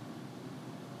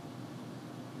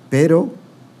 Pero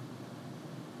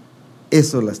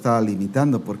eso la estaba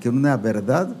limitando, porque era una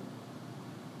verdad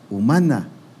humana,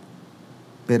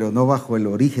 pero no bajo el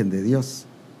origen de Dios.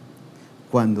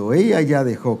 Cuando ella ya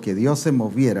dejó que Dios se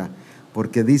moviera,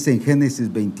 porque dice en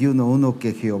Génesis 21:1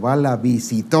 que Jehová la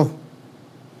visitó,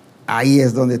 ahí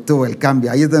es donde tuvo el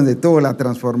cambio, ahí es donde tuvo la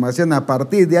transformación. A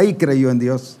partir de ahí creyó en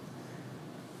Dios.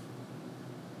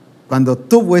 Cuando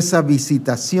tuvo esa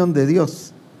visitación de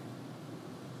Dios,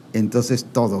 entonces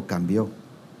todo cambió.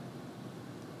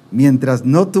 Mientras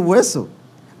no tuvo eso,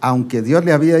 aunque Dios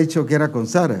le había dicho que era con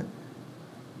Sara,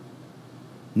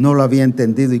 no lo había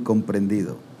entendido y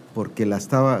comprendido, porque la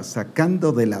estaba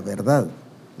sacando de la verdad,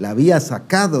 la había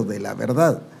sacado de la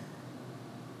verdad,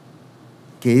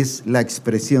 que es la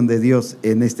expresión de Dios,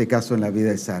 en este caso en la vida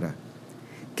de Sara.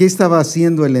 ¿Qué estaba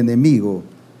haciendo el enemigo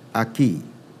aquí?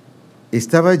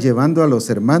 Estaba llevando a los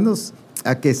hermanos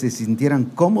a que se sintieran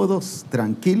cómodos,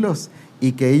 tranquilos,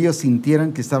 y que ellos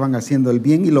sintieran que estaban haciendo el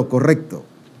bien y lo correcto.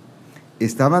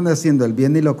 Estaban haciendo el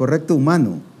bien y lo correcto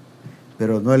humano,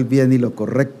 pero no el bien y lo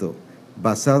correcto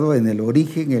basado en el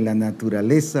origen, en la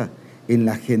naturaleza, en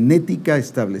la genética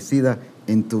establecida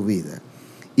en tu vida.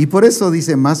 Y por eso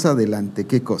dice más adelante,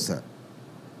 ¿qué cosa?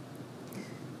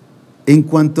 En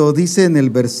cuanto dice en el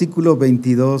versículo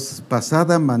 22,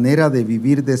 pasada manera de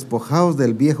vivir, despojaos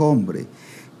del viejo hombre,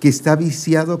 que está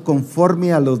viciado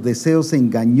conforme a los deseos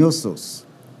engañosos.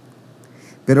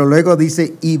 Pero luego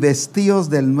dice, y vestíos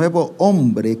del nuevo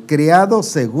hombre, creado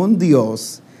según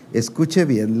Dios. Escuche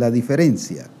bien la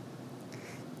diferencia.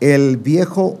 El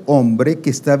viejo hombre que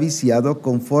está viciado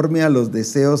conforme a los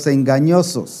deseos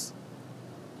engañosos.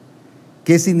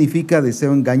 ¿Qué significa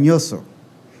deseo engañoso?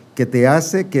 Que te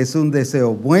hace que es un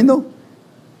deseo bueno,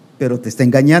 pero te está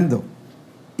engañando.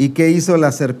 ¿Y qué hizo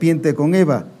la serpiente con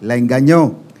Eva? La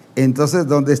engañó. Entonces,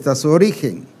 ¿dónde está su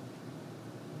origen?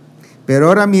 Pero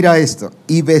ahora mira esto.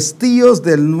 Y vestíos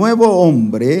del nuevo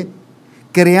hombre,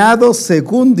 creado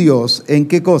según Dios, ¿en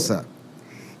qué cosa?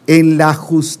 En la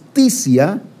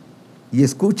justicia, y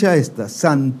escucha esta,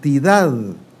 santidad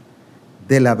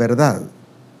de la verdad.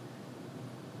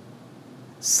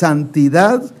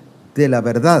 Santidad de la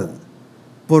verdad.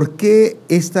 ¿Por qué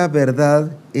esta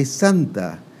verdad es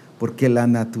santa? Porque la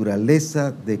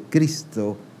naturaleza de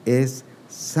Cristo es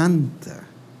santa.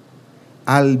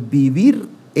 Al vivir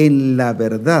en la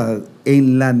verdad,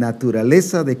 en la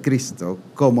naturaleza de Cristo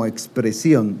como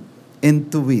expresión en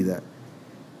tu vida,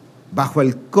 bajo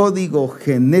el código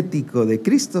genético de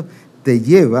Cristo, te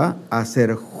lleva a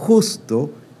ser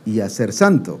justo y a ser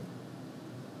santo.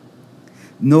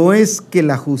 No es que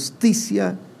la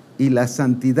justicia y la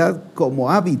santidad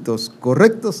como hábitos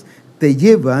correctos te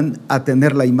llevan a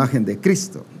tener la imagen de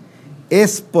Cristo.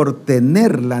 Es por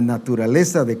tener la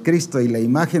naturaleza de Cristo y la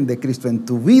imagen de Cristo en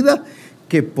tu vida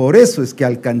que por eso es que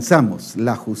alcanzamos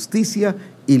la justicia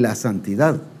y la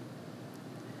santidad.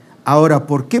 Ahora,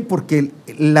 ¿por qué? Porque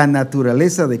la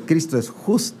naturaleza de Cristo es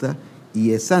justa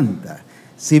y es santa.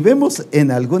 Si vemos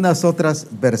en algunas otras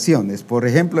versiones, por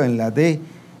ejemplo en la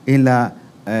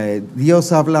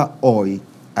Dios habla hoy,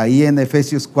 ahí en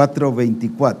Efesios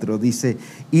 4:24 dice,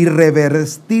 y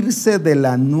revestirse de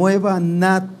la nueva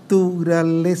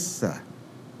naturaleza.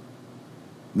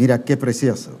 Mira qué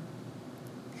precioso.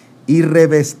 Y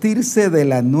revestirse de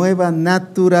la nueva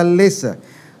naturaleza.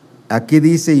 Aquí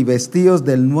dice, y vestidos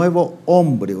del nuevo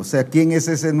hombre. O sea, ¿quién es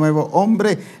ese nuevo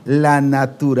hombre? La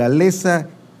naturaleza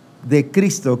de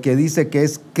Cristo, que dice que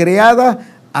es creada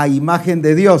a imagen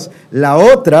de Dios. La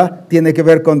otra tiene que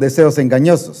ver con deseos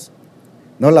engañosos.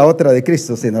 No la otra de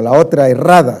Cristo, sino la otra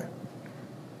errada.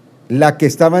 La que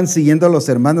estaban siguiendo los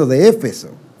hermanos de Éfeso.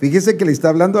 Fíjese que le está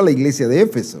hablando a la iglesia de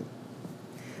Éfeso.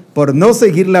 Por no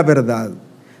seguir la verdad,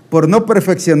 por no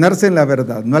perfeccionarse en la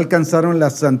verdad, no alcanzaron la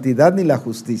santidad ni la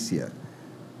justicia.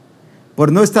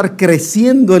 Por no estar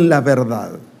creciendo en la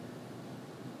verdad.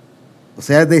 O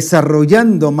sea,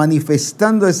 desarrollando,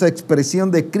 manifestando esa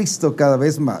expresión de Cristo cada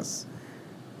vez más.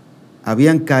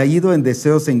 Habían caído en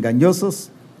deseos engañosos,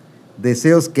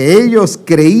 deseos que ellos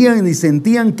creían y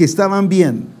sentían que estaban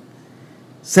bien.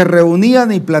 Se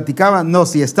reunían y platicaban, no,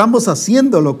 si estamos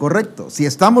haciendo lo correcto, si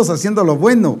estamos haciendo lo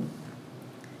bueno,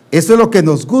 eso es lo que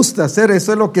nos gusta hacer,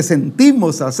 eso es lo que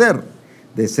sentimos hacer,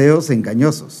 deseos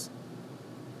engañosos.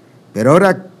 Pero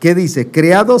ahora, ¿qué dice?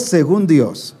 Creados según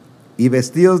Dios y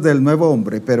vestidos del nuevo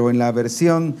hombre, pero en la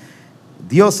versión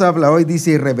Dios habla hoy,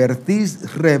 dice, y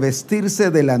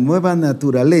revestirse de la nueva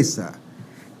naturaleza,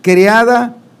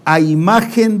 creada a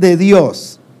imagen de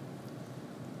Dios.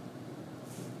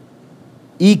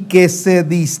 Y que se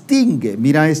distingue,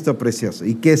 mira esto precioso,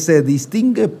 y que se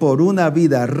distingue por una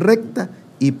vida recta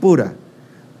y pura,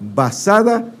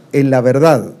 basada en la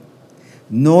verdad.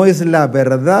 No es la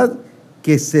verdad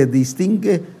que se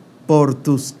distingue por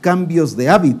tus cambios de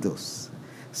hábitos,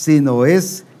 sino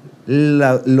es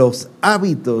los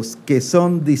hábitos que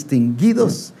son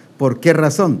distinguidos. ¿Por qué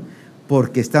razón?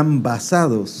 Porque están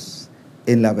basados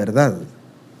en la verdad,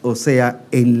 o sea,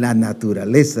 en la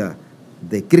naturaleza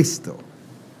de Cristo.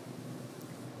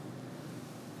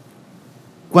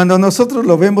 Cuando nosotros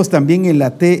lo vemos también en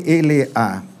la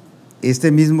TLA,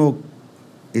 este mismo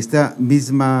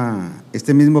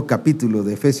capítulo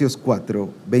de Efesios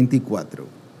 4:24,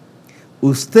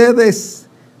 ustedes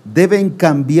deben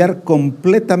cambiar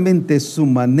completamente su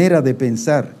manera de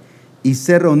pensar y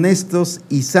ser honestos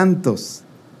y santos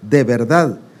de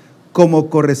verdad, como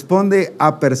corresponde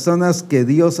a personas que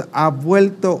Dios ha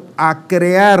vuelto a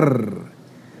crear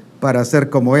para ser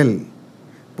como Él.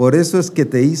 Por eso es que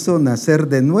te hizo nacer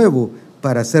de nuevo,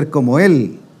 para ser como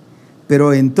Él.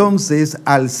 Pero entonces,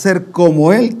 al ser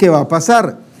como Él, ¿qué va a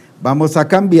pasar? Vamos a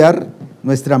cambiar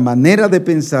nuestra manera de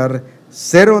pensar,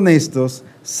 ser honestos,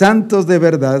 santos de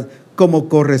verdad, como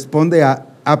corresponde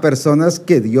a personas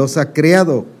que Dios ha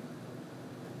creado,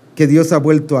 que Dios ha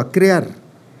vuelto a crear.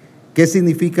 ¿Qué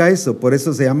significa eso? Por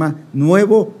eso se llama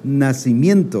nuevo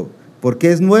nacimiento. ¿Por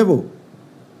qué es nuevo?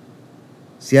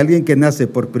 Si alguien que nace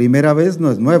por primera vez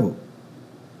no es nuevo.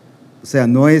 O sea,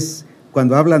 no es,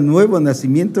 cuando habla nuevo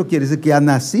nacimiento, quiere decir que ya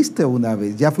naciste una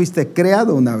vez, ya fuiste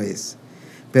creado una vez.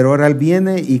 Pero ahora Él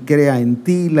viene y crea en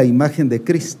ti la imagen de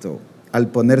Cristo al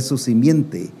poner su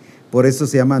simiente. Por eso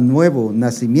se llama nuevo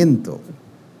nacimiento.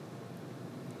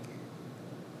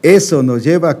 Eso nos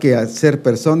lleva a ser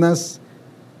personas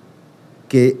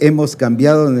que hemos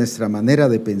cambiado nuestra manera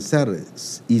de pensar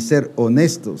y ser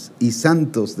honestos y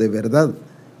santos de verdad.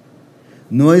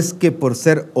 No es que por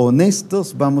ser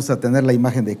honestos vamos a tener la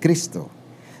imagen de Cristo,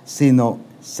 sino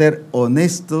ser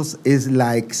honestos es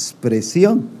la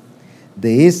expresión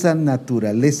de esa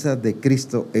naturaleza de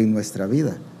Cristo en nuestra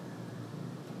vida.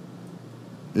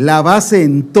 La base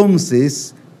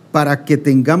entonces para que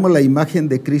tengamos la imagen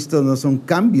de Cristo no son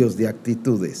cambios de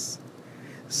actitudes,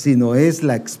 sino es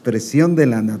la expresión de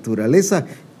la naturaleza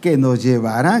que nos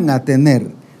llevarán a tener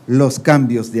los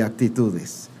cambios de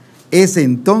actitudes. Es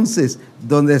entonces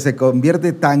donde se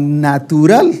convierte tan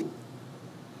natural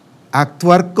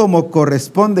actuar como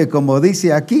corresponde, como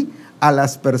dice aquí, a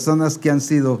las personas que han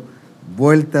sido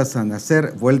vueltas a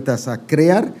nacer, vueltas a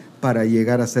crear para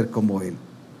llegar a ser como Él.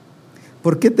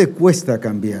 ¿Por qué te cuesta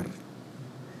cambiar?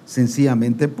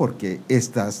 Sencillamente porque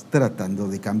estás tratando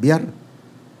de cambiar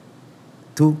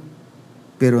tú,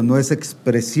 pero no es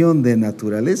expresión de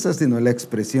naturaleza, sino la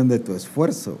expresión de tu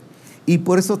esfuerzo. Y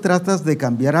por eso tratas de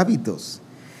cambiar hábitos.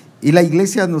 Y la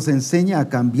iglesia nos enseña a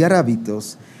cambiar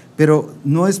hábitos, pero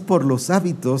no es por los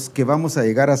hábitos que vamos a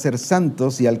llegar a ser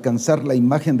santos y alcanzar la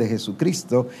imagen de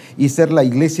Jesucristo y ser la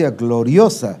iglesia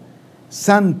gloriosa,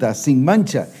 santa, sin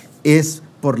mancha. Es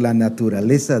por la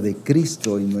naturaleza de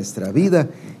Cristo en nuestra vida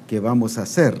que vamos a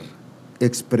ser.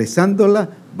 Expresándola,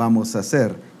 vamos a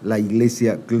ser la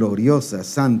iglesia gloriosa,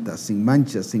 santa, sin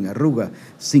mancha, sin arruga,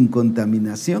 sin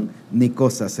contaminación, ni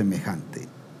cosa semejante.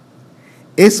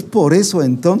 Es por eso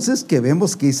entonces que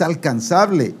vemos que es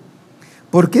alcanzable.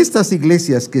 Porque estas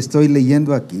iglesias que estoy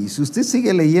leyendo aquí, si usted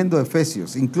sigue leyendo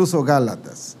Efesios, incluso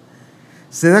Gálatas,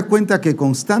 se da cuenta que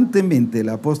constantemente el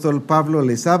apóstol Pablo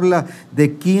les habla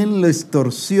de quién les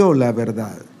torció la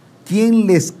verdad, quién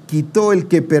les quitó el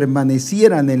que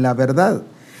permanecieran en la verdad,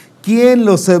 quién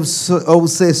los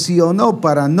obsesionó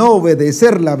para no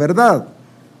obedecer la verdad,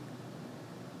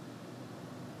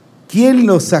 quién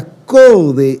los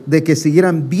sacó de que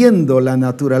siguieran viendo la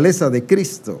naturaleza de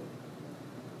Cristo,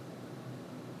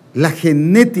 la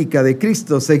genética de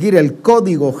Cristo, seguir el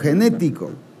código genético.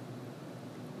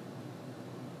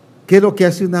 ¿Qué es lo que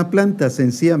hace una planta?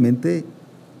 Sencillamente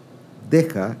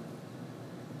deja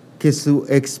que su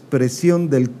expresión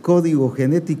del código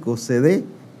genético se dé.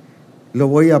 Lo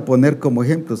voy a poner como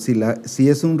ejemplo. Si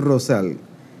es un rosal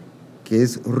que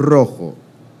es rojo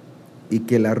y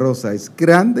que la rosa es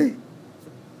grande,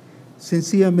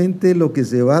 sencillamente lo que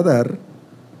se va a dar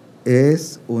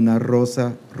es una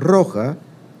rosa roja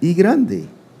y grande.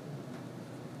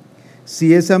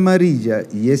 Si es amarilla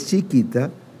y es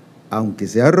chiquita, aunque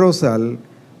sea rosal,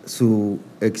 su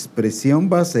expresión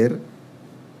va a ser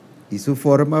y su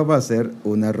forma va a ser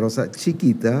una rosa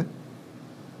chiquita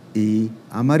y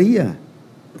amarilla.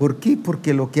 ¿Por qué?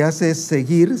 Porque lo que hace es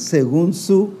seguir según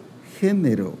su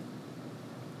género.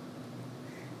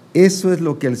 Eso es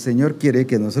lo que el Señor quiere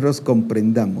que nosotros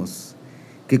comprendamos,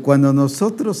 que cuando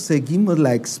nosotros seguimos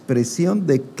la expresión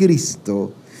de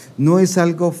Cristo, no es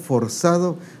algo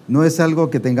forzado, no es algo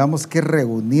que tengamos que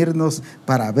reunirnos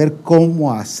para ver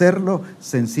cómo hacerlo,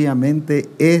 sencillamente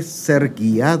es ser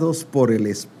guiados por el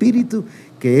Espíritu,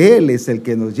 que Él es el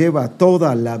que nos lleva a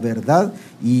toda la verdad,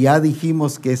 y ya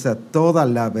dijimos que esa toda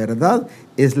la verdad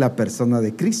es la persona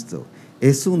de Cristo,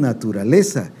 es su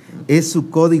naturaleza, es su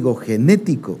código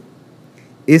genético.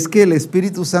 Es que el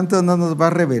Espíritu Santo no nos va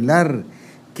a revelar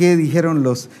qué dijeron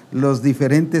los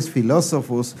diferentes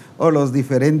filósofos o los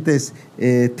diferentes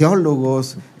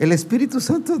teólogos. El Espíritu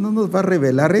Santo no nos va a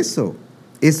revelar eso.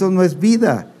 Eso no es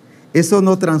vida, eso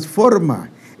no transforma,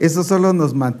 eso solo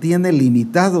nos mantiene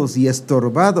limitados y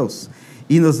estorbados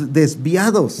y nos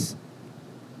desviados.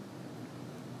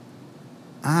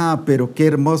 Pero qué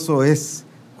hermoso es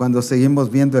cuando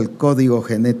seguimos viendo el código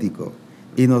genético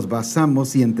y nos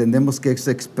basamos y entendemos que es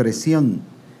expresión.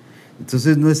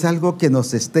 Entonces no es algo que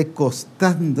nos esté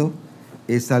costando,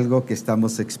 es algo que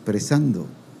estamos expresando.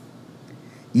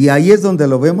 Y ahí es donde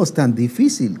lo vemos tan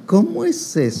difícil. ¿Cómo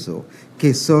es eso?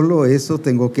 Que solo eso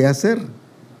tengo que hacer.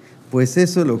 Pues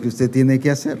eso es lo que usted tiene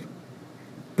que hacer.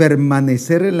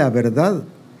 Permanecer en la verdad.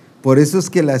 Por eso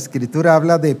es que la Escritura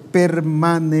habla de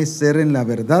permanecer en la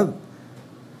verdad,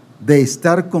 de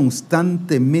estar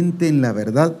constantemente en la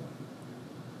verdad.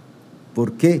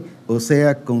 ¿Por qué? O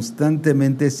sea,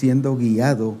 constantemente siendo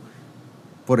guiado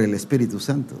por el Espíritu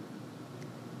Santo.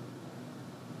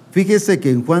 Fíjese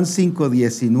que en Juan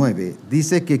 5:19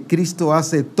 dice que Cristo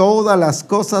hace todas las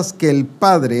cosas que el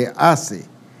Padre hace.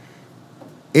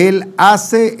 Él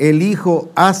hace, el Hijo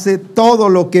hace todo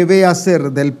lo que ve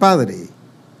hacer del Padre.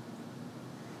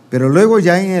 Pero luego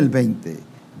ya en el 20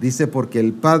 dice, porque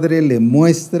el Padre le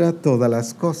muestra todas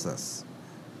las cosas.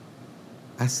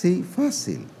 Así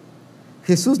fácil.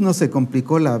 Jesús no se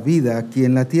complicó la vida aquí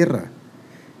en la tierra.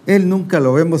 Él nunca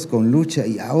lo vemos con lucha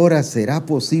y ahora será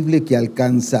posible que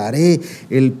alcanzaré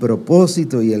el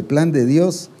propósito y el plan de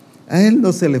Dios. A él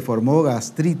no se le formó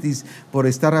gastritis por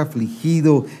estar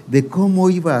afligido de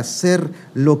cómo iba a hacer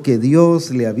lo que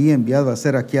Dios le había enviado a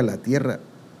hacer aquí a la tierra.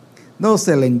 No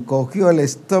se le encogió el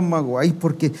estómago ahí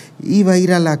porque iba a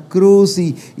ir a la cruz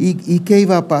y qué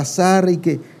iba a pasar.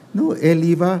 No, él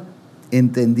iba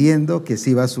entendiendo que se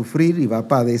iba a sufrir, iba a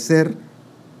padecer,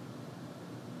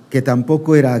 que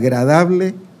tampoco era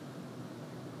agradable,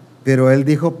 pero él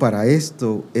dijo, para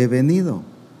esto he venido,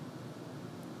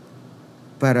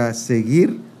 para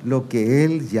seguir lo que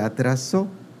él ya trazó.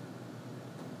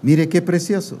 Mire qué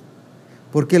precioso,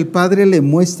 porque el Padre le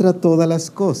muestra todas las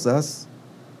cosas,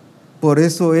 por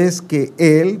eso es que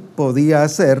él podía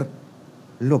hacer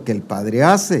lo que el Padre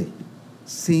hace,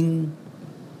 sin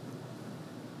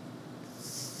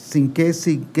que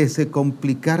se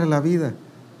complicara la vida.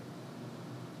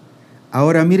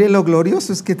 Ahora mire lo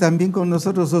glorioso es que también con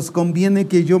nosotros os conviene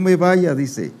que yo me vaya,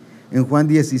 dice en Juan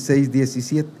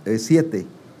 16:7.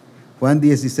 Juan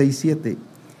 16:7.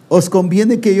 Os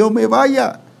conviene que yo me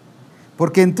vaya,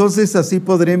 porque entonces así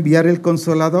podré enviar el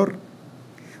Consolador.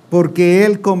 porque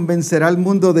Él convencerá al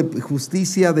mundo de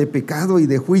justicia, de pecado y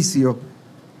de juicio.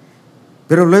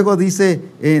 Pero luego dice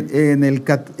en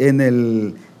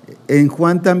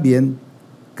Juan también,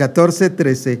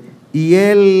 14:13, y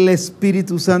el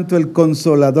Espíritu Santo, el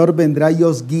Consolador, vendrá y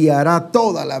os guiará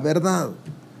toda la verdad.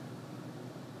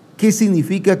 ¿Qué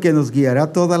significa que nos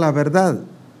guiará toda la verdad?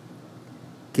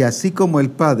 Que así como el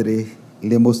Padre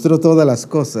le mostró todas las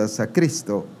cosas a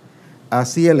Cristo,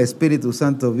 así el Espíritu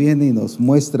Santo viene y nos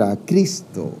muestra a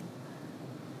Cristo.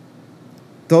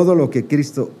 Todo lo que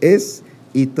Cristo es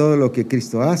y todo lo que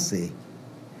Cristo hace.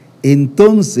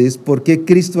 Entonces, ¿por qué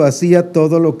Cristo hacía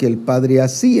todo lo que el Padre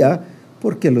hacía?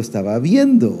 Porque lo estaba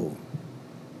viendo.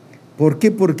 ¿Por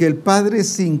qué? Porque el Padre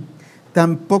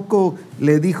tampoco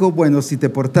le dijo, bueno, si te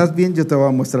portas bien, yo te voy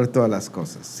a mostrar todas las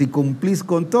cosas. Si cumplís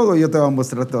con todo, yo te voy a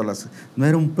mostrar todas las cosas. No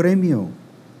era un premio,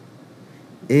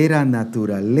 era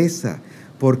naturaleza.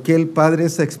 ¿Por qué el Padre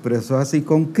se expresó así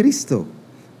con Cristo?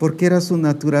 Porque era su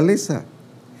naturaleza.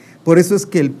 Por eso es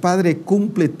que el Padre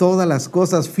cumple todas las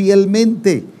cosas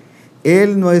fielmente.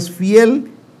 Él no es fiel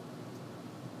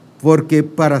porque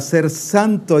para ser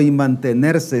santo y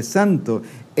mantenerse santo,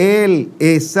 Él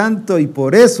es santo y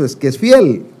por eso es que es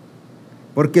fiel.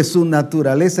 Porque su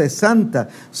naturaleza es santa,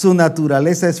 su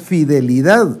naturaleza es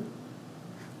fidelidad.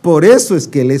 Por eso es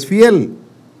que Él es fiel.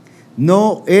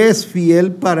 No es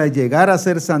fiel para llegar a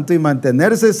ser santo y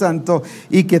mantenerse santo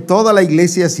y que toda la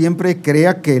iglesia siempre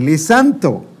crea que Él es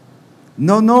santo.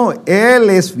 No, Él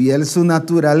es fiel, su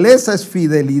naturaleza es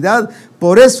fidelidad,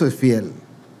 por eso es fiel.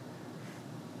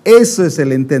 Eso es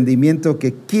el entendimiento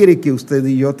que quiere que usted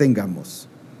y yo tengamos.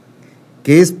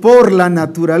 Que es por la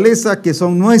naturaleza que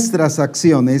son nuestras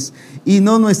acciones y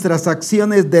no nuestras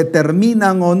acciones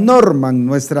determinan o norman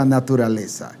nuestra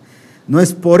naturaleza. No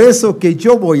es por eso que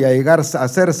yo voy a llegar a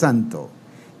ser santo,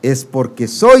 es porque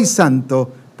soy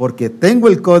santo, porque tengo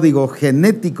el código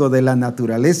genético de la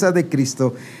naturaleza de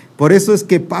Cristo. Por eso es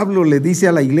que Pablo le dice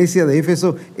a la iglesia de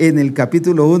Éfeso en el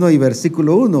capítulo 1 y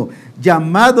versículo 1,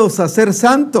 llamados a ser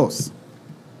santos.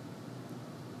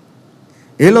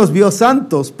 Él los vio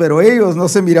santos, pero ellos no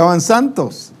se miraban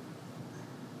santos.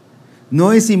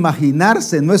 No es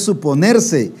imaginarse, no es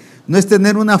suponerse, no es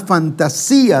tener una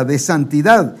fantasía de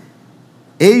santidad.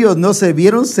 Ellos no se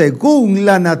vieron según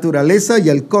la naturaleza y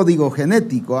el código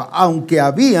genético, aunque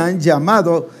habían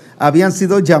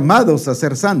sido llamados a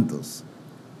ser santos.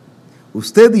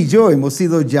 Usted y yo hemos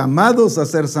sido llamados a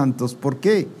ser santos. ¿Por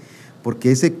qué?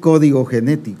 Porque ese código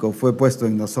genético fue puesto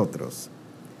en nosotros.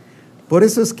 Por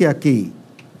eso es que aquí,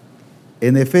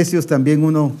 en Efesios también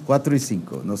 1, 4 y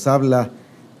 5, nos habla,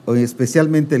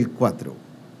 especialmente el 4,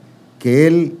 que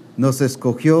Él nos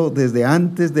escogió desde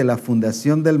antes de la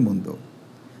fundación del mundo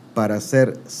para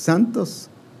ser santos.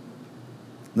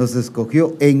 Nos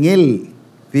escogió en Él.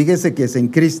 Fíjese que es en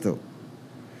Cristo.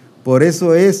 Por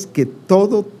eso es que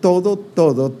todo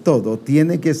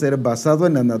tiene que ser basado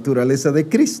en la naturaleza de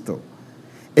Cristo,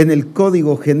 en el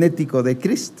código genético de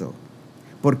Cristo,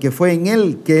 porque fue en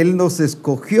Él que Él nos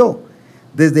escogió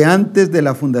desde antes de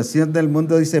la fundación del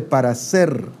mundo, dice, para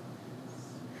ser,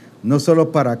 no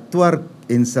solo para actuar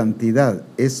en santidad,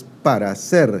 es para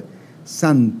ser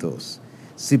santos.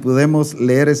 Si podemos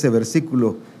leer ese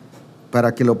versículo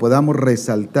para que lo podamos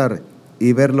resaltar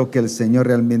y ver lo que el Señor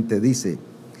realmente dice.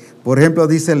 Por ejemplo,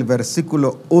 dice el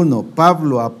versículo 1,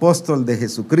 Pablo, apóstol de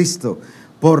Jesucristo,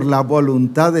 por la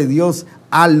voluntad de Dios,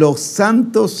 a los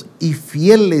santos y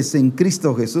fieles en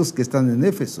Cristo Jesús que están en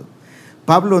Éfeso.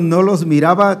 Pablo no los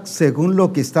miraba según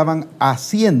lo que estaban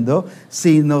haciendo,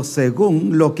 sino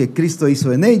según lo que Cristo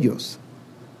hizo en ellos.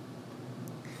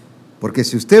 Porque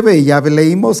si usted ve, ya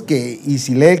leímos que, y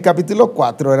si lee el capítulo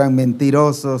 4, eran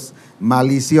mentirosos,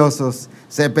 maliciosos,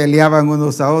 se peleaban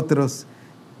unos a otros.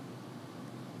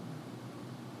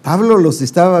 Pablo los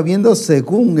estaba viendo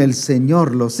según el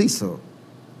Señor los hizo.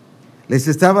 Les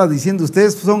estaba diciendo,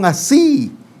 ustedes son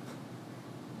así.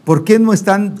 ¿Por qué no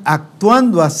están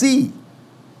actuando así?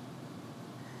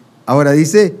 Ahora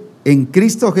dice, en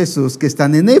Cristo Jesús, que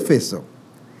están en Éfeso.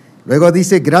 Luego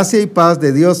dice, gracia y paz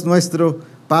de Dios nuestro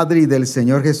Padre y del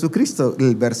Señor Jesucristo.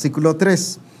 El versículo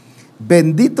 3.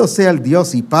 Bendito sea el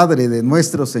Dios y Padre de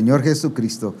nuestro Señor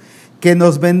Jesucristo, que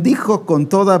nos bendijo con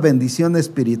toda bendición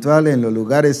espiritual en los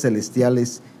lugares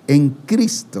celestiales en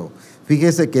Cristo.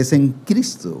 Fíjese que es en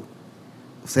Cristo,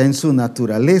 o sea, en su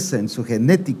naturaleza, en su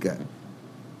genética.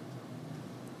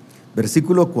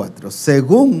 Versículo 4.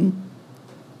 Según,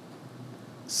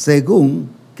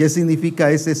 ¿qué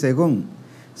significa ese según?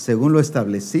 Según lo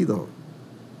establecido,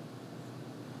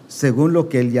 según lo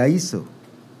que Él ya hizo,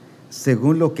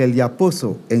 según lo que Él ya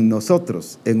puso en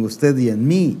nosotros, en usted y en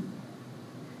mí.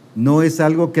 No es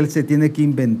algo que Él se tiene que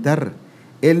inventar.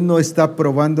 Él no está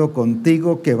probando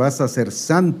contigo que vas a ser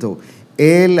santo.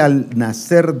 Él, al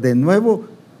nacer de nuevo,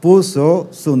 puso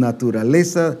su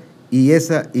naturaleza, y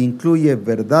esa incluye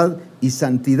verdad y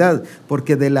santidad,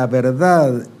 porque de la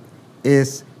verdad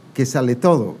es que sale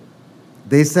todo.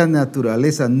 De esa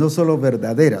naturaleza, no solo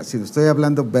verdadera, sino estoy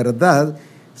hablando verdad,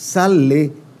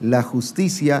 sale la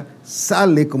justicia,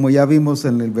 sale, como ya vimos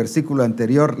en el versículo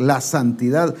anterior, la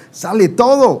santidad, sale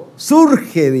todo,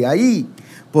 surge de ahí.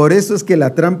 Por eso es que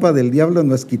la trampa del diablo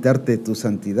no es quitarte tu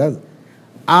santidad,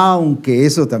 aunque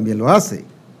eso también lo hace.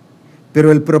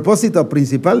 Pero el propósito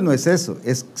principal no es eso,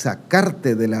 es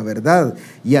sacarte de la verdad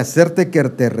y hacerte que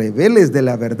te rebeles de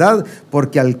la verdad,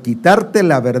 porque al quitarte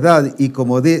la verdad, y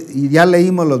y ya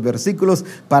leímos los versículos,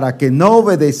 para que no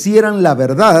obedecieran la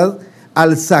verdad,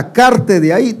 al sacarte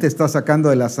de ahí, te está sacando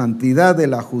de la santidad, de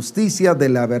la justicia, de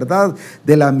la verdad,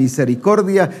 de la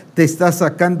misericordia, te está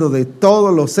sacando de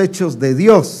todos los hechos de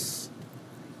Dios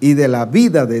y de la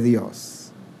vida de Dios.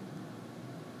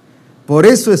 Por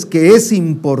eso es que es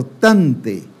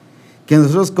importante que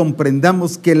nosotros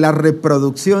comprendamos que la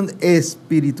reproducción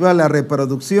espiritual, la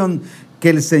reproducción que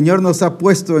el Señor nos ha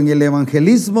puesto en el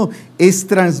evangelismo, es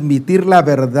transmitir la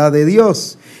verdad de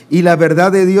Dios. Y la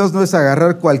verdad de Dios no es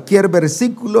agarrar cualquier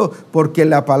versículo porque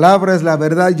la palabra es la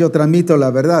verdad, yo transmito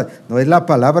la verdad. No, es la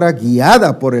palabra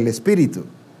guiada por el Espíritu.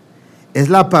 Es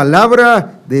la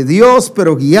palabra de Dios,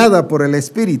 pero guiada por el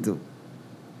Espíritu.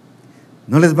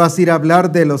 No les vas a ir a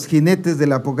hablar de los jinetes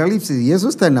del Apocalipsis, y eso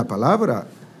está en la palabra.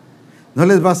 No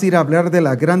les vas a ir a hablar de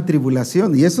la gran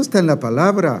tribulación, y eso está en la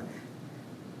palabra.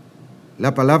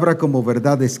 La palabra como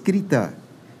verdad escrita,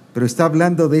 pero está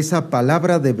hablando de esa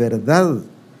palabra de verdad,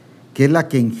 que es la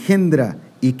que engendra,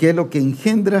 y que lo que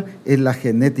engendra es la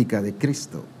genética de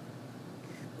Cristo.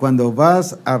 Cuando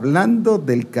vas hablando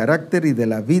del carácter y de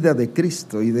la vida de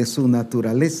Cristo y de su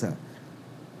naturaleza,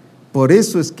 por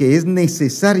eso es que es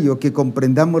necesario que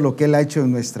comprendamos lo que Él ha hecho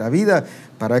en nuestra vida,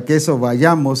 para que eso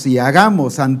vayamos y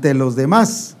hagamos ante los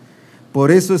demás.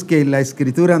 Por eso es que la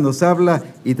Escritura nos habla,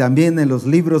 y también en los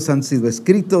libros han sido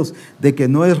escritos, de que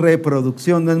no es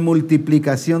reproducción, no es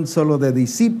multiplicación solo de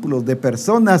discípulos, de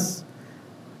personas,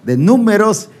 de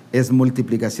números, es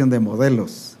multiplicación de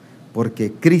modelos,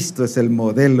 porque Cristo es el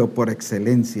modelo por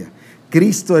excelencia.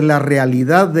 Cristo es la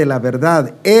realidad de la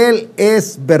verdad. Él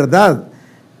es verdad.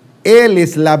 Él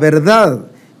es la verdad,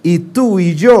 y tú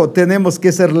y yo tenemos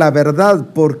que ser la verdad.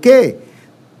 ¿Por qué?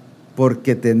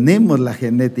 Porque tenemos la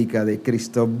genética de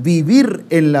Cristo. Vivir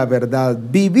en la verdad,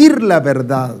 vivir la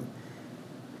verdad,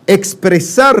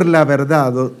 expresar la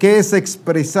verdad. ¿Qué es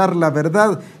expresar la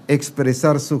verdad?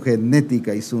 Expresar su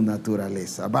genética y su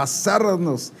naturaleza.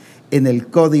 Basarnos en el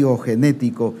código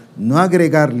genético, no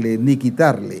agregarle ni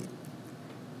quitarle,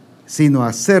 sino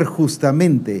hacer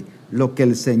justamente lo que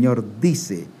el Señor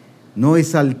dice. No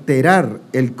es alterar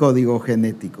el código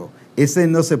genético. Ese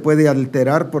no se puede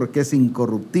alterar porque es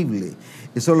incorruptible.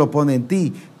 Eso lo pone en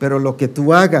ti, pero lo que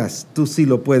tú hagas, tú sí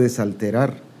lo puedes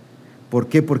alterar. ¿Por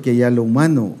qué? Porque ya lo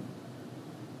humano,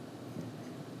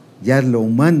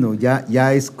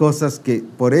 ya es cosas que,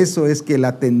 por eso es que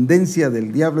la tendencia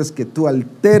del diablo es que tú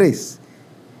alteres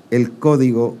el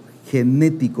código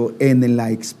genético en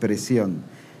la expresión.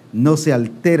 No se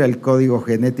altera el código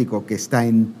genético que está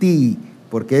en ti,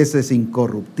 porque ese es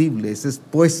incorruptible, ese es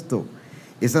puesto.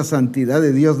 Esa santidad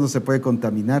de Dios no se puede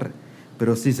contaminar,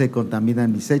 pero sí se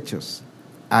contaminan mis hechos.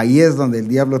 Ahí es donde el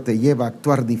diablo te lleva a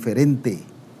actuar diferente,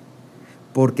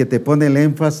 porque te pone el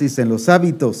énfasis en los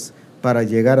hábitos para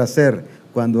llegar a ser,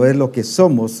 cuando es lo que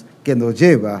somos, que nos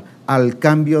lleva al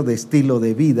cambio de estilo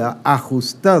de vida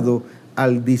ajustado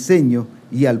al diseño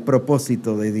y al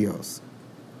propósito de Dios.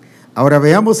 Ahora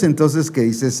veamos entonces que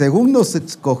dice, según nos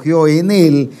escogió en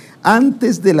Él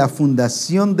antes de la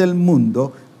fundación del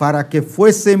mundo, para que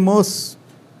fuésemos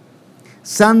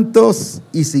santos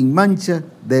y sin mancha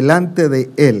delante de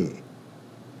Él.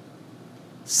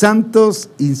 Santos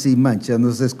y sin mancha.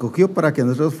 Nos escogió para que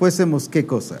nosotros fuésemos, ¿qué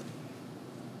cosa?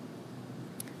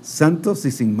 Santos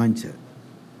y sin mancha.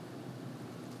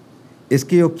 Es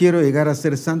que yo quiero llegar a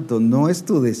ser santo, no es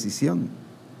tu decisión.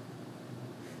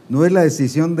 No es la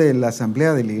decisión de la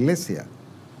asamblea de la iglesia.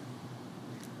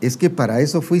 Es que para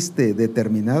eso fuiste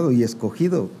determinado y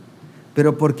escogido.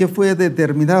 ¿Pero por qué fue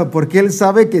determinado? Porque Él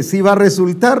sabe que sí va a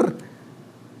resultar.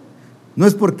 No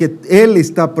es porque Él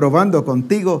está probando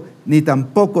contigo, ni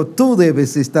tampoco tú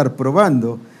debes estar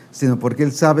probando, sino porque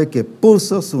Él sabe que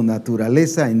puso su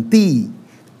naturaleza en ti,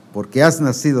 porque has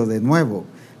nacido de nuevo.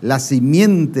 La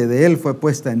simiente de Él fue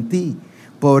puesta en ti.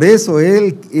 Por eso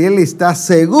Él está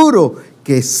seguro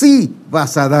que sí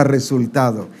vas a dar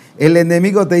resultado. El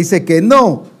enemigo te dice que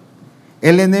no,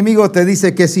 El enemigo te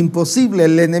dice que es imposible,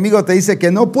 el enemigo te dice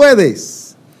que no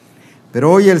puedes.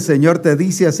 Pero hoy el Señor te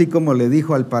dice, así como le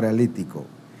dijo al paralítico,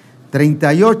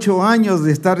 38 años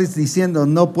de estar diciendo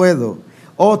no puedo,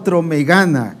 otro me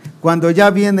gana. Cuando ya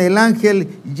viene el ángel,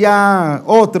 ya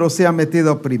otro se ha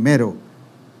metido primero.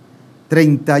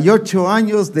 38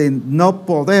 años de no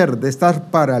poder, de estar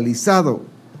paralizado.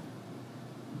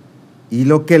 Y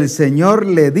lo que el Señor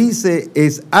le dice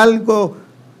es algo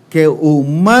que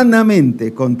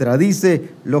humanamente contradice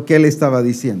lo que él estaba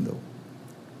diciendo.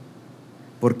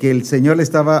 Porque el Señor le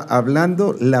estaba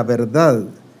hablando la verdad,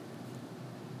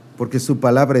 porque su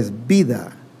palabra es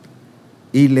vida.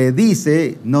 Y le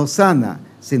dice, no sana,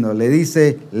 sino le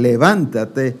dice,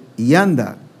 levántate y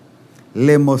anda.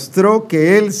 Le mostró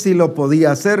que él sí lo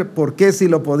podía hacer. ¿Por qué sí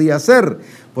lo podía hacer?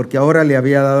 Porque ahora le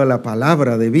había dado la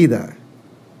palabra de vida.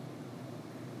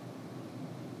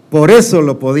 Por eso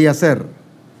lo podía hacer.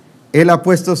 Él ha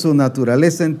puesto su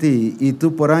naturaleza en ti y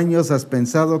tú por años has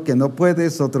pensado que no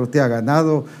puedes, otro te ha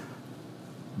ganado.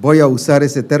 Voy a usar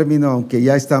ese término, aunque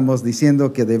ya estamos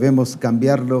diciendo que debemos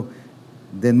cambiarlo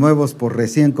de nuevos por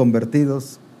recién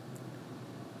convertidos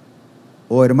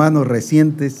o hermanos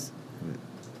recientes,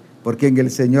 porque en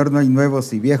el Señor no hay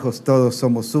nuevos y viejos, todos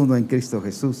somos uno en Cristo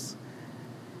Jesús.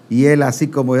 Y Él, así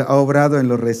como ha obrado en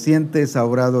los recientes, ha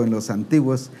obrado en los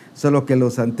antiguos, solo que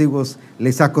los antiguos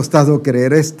les ha costado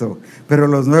creer esto, pero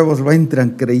los nuevos lo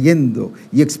entran creyendo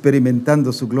y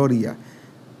experimentando su gloria.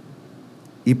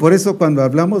 Y por eso cuando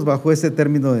hablamos bajo ese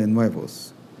término de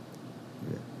nuevos,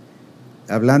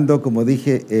 hablando, como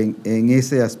dije, en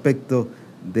ese aspecto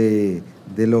de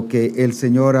lo que el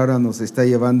Señor ahora nos está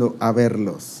llevando a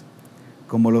verlos,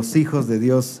 como los hijos de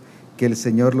Dios que el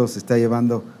Señor los está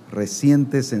llevando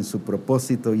recientes en su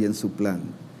propósito y en su plan.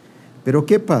 Pero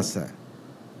 ¿qué pasa?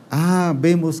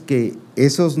 Vemos que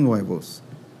esos nuevos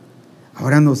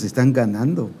ahora nos están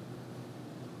ganando.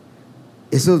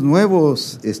 Esos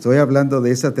nuevos, estoy hablando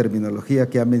de esa terminología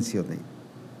que ya mencioné.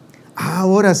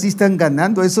 Ahora sí están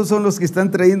ganando, esos son los que están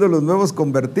trayendo los nuevos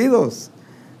convertidos.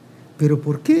 ¿Pero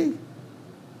por qué?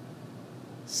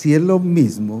 Si es lo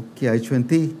mismo que ha hecho en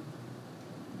ti.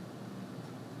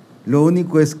 Lo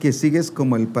único es que sigues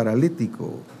como el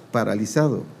paralítico,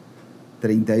 paralizado,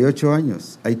 38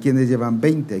 años. Hay quienes llevan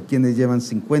 20, hay quienes llevan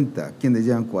 50, hay quienes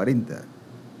llevan 40.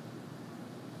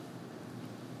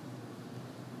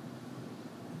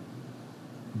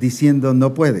 Diciendo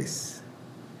no puedes,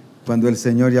 cuando el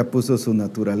Señor ya puso su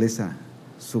naturaleza,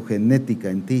 su genética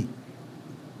en ti.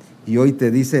 Y hoy te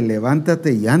dice,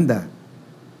 levántate y anda.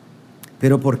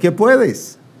 ¿Pero por qué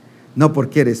puedes? No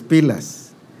porque eres pilas.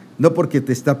 No porque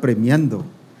te está premiando.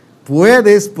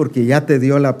 Puedes porque ya te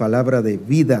dio la palabra de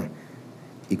vida.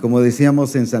 Y como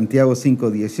decíamos en Santiago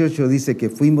 5:18, dice que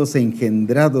fuimos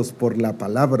engendrados por la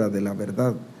palabra de la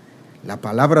verdad. La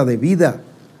palabra de vida.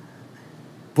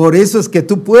 Por eso es que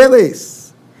tú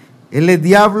puedes. El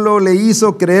diablo le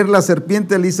hizo creer, la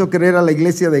serpiente le hizo creer a la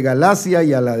iglesia de Galacia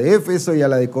y a la de Éfeso y a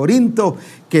la de Corinto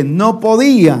que no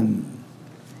podían,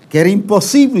 que era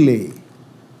imposible.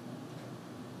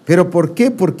 ¿Pero por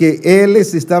qué? Porque Él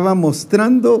les estaba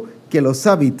mostrando que los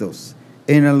hábitos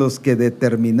eran los que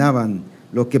determinaban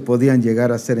lo que podían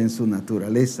llegar a ser en su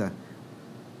naturaleza,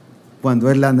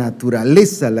 cuando es la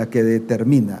naturaleza la que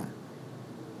determina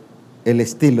el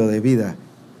estilo de vida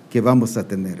que vamos a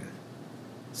tener.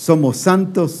 Somos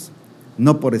santos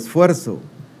no por esfuerzo,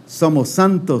 somos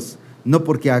santos no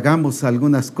porque hagamos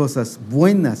algunas cosas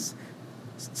buenas,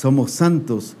 somos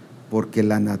santos porque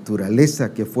la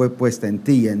naturaleza que fue puesta en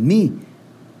ti y en mí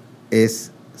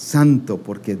es santo,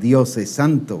 porque Dios es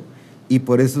santo. Y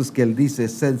por eso es que Él dice,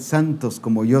 sed santos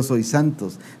como yo soy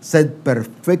santos, sed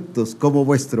perfectos como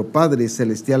vuestro Padre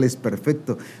Celestial es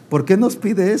perfecto. ¿Por qué nos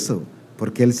pide eso?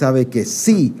 Porque Él sabe que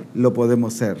sí lo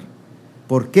podemos ser.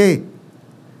 ¿Por qué?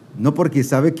 No porque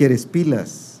sabe que eres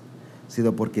pilas,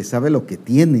 sino porque sabe lo que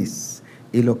tienes.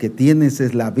 Y lo que tienes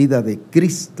es la vida de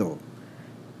Cristo.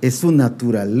 Es su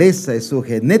naturaleza, es su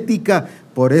genética,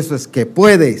 por eso es que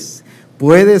puedes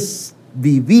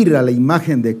vivir a la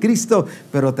imagen de Cristo,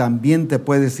 pero también te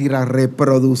puedes ir a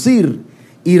reproducir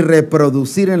y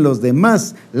reproducir en los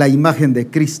demás la imagen de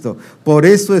Cristo. Por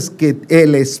eso es que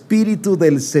el Espíritu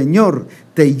del Señor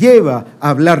te lleva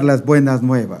a hablar las buenas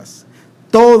nuevas.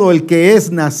 Todo el que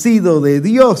es nacido de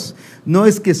Dios no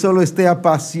es que solo esté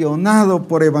apasionado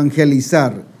por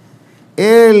evangelizar.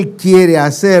 Él quiere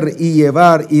hacer y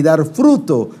llevar y dar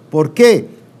fruto. ¿Por qué?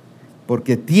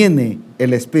 Porque tiene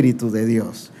el Espíritu de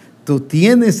Dios. Tú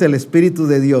tienes el Espíritu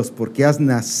de Dios porque has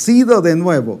nacido de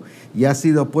nuevo y has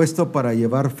sido puesto para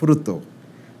llevar fruto,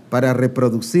 para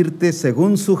reproducirte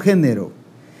según su género,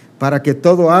 para que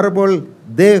todo árbol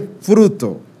dé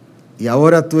fruto. Y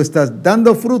ahora tú estás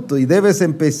dando fruto y debes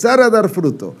empezar a dar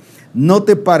fruto. No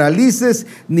te paralices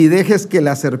ni dejes que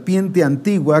la serpiente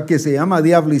antigua que se llama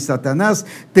diablo y Satanás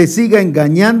te siga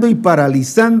engañando y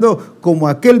paralizando como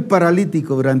aquel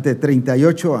paralítico durante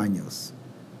 38 años.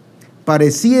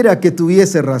 Pareciera que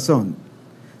tuviese razón.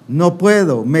 No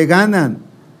puedo, me ganan,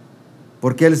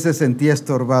 porque él se sentía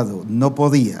estorbado, no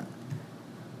podía.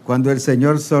 Cuando el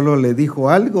Señor solo le dijo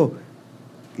algo,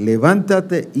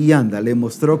 levántate y anda, le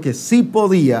mostró que sí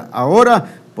podía,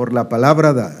 ahora por la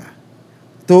palabra dada.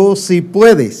 Tú sí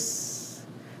puedes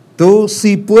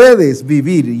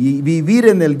vivir y vivir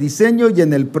en el diseño y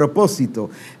en el propósito.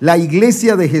 La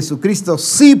iglesia de Jesucristo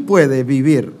sí puede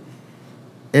vivir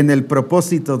en el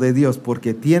propósito de Dios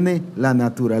porque tiene la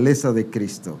naturaleza de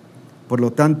Cristo. Por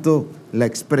lo tanto, la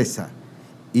expresa.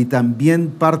 Y también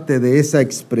parte de esa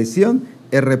expresión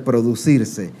es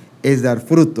reproducirse, es dar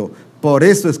fruto. Por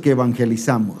eso es que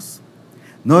evangelizamos.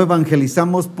 No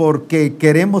evangelizamos porque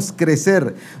queremos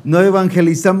crecer, no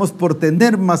evangelizamos por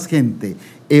tener más gente,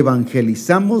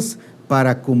 evangelizamos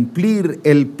para cumplir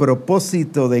el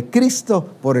propósito de Cristo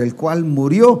por el cual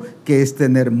murió, que es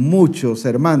tener muchos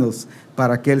hermanos,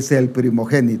 para que Él sea el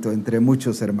primogénito entre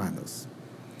muchos hermanos.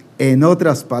 En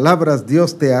otras palabras,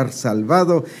 Dios te ha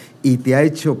salvado y te ha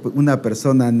hecho una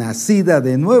persona nacida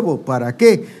de nuevo. ¿Para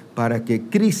qué? Para que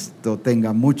Cristo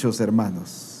tenga muchos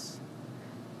hermanos.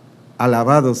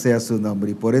 Alabado sea su nombre.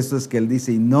 Y por eso es que Él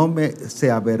dice, y no me se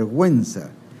avergüenza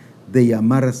de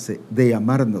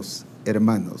llamarnos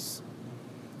hermanos.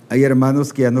 Hay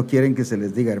hermanos que ya no quieren que se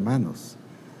les diga hermanos.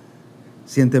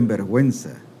 Sienten vergüenza.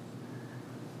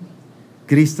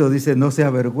 Cristo dice, no se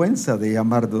avergüenza de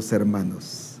llamarnos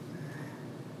hermanos.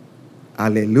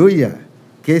 Aleluya.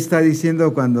 ¿Qué está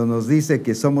diciendo cuando nos dice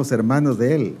que somos hermanos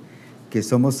de Él? Que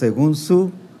somos según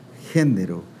su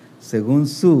género, según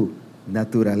su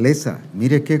naturaleza.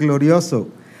 Mire qué glorioso.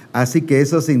 Así que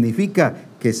eso significa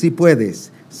que sí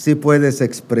puedes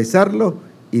expresarlo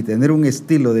y tener un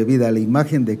estilo de vida a la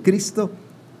imagen de Cristo,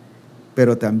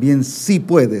 pero también sí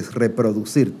puedes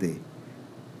reproducirte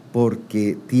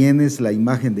porque tienes la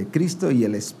imagen de Cristo y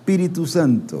el Espíritu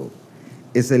Santo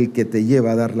es el que te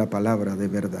lleva a dar la palabra de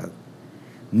verdad.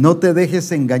 No te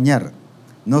dejes engañar,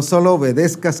 no solo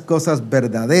obedezcas cosas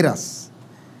verdaderas.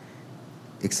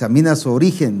 Examina su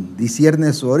origen,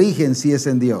 discierne su origen si es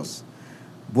en Dios.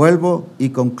 Vuelvo y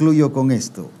concluyo con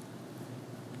esto.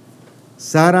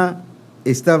 Sara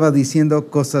estaba diciendo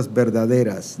cosas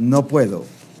verdaderas. No puedo.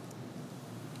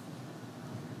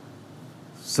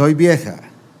 Soy vieja.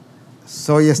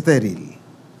 Soy estéril.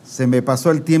 Se me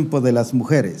pasó el tiempo de las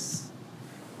mujeres.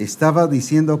 Estaba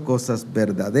diciendo cosas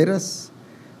verdaderas,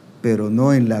 pero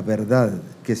no en la verdad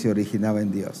que se originaba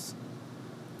en Dios.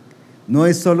 No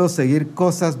es solo seguir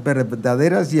cosas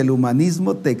verdaderas y el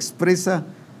humanismo te expresa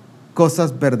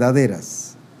cosas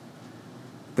verdaderas,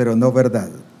 pero no verdad,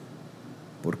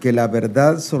 porque la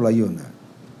verdad solo hay una,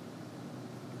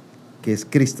 que es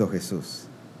Cristo Jesús,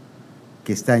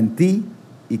 que está en ti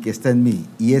y que está en mí,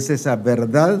 y es esa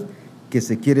verdad que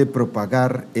se quiere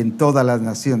propagar en todas las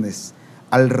naciones,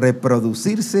 al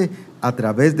reproducirse a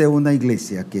través de una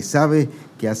iglesia que sabe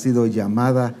que ha sido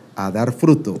llamada a dar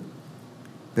fruto,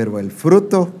 pero el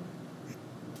fruto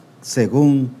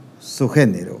según su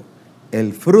género,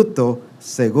 el fruto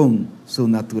según su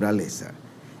naturaleza.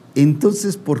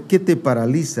 Entonces, ¿por qué te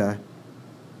paraliza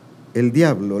el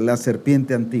diablo, la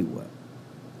serpiente antigua?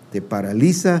 Te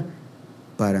paraliza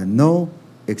para no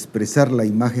expresar la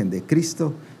imagen de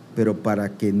Cristo, pero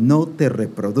para que no te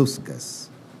reproduzcas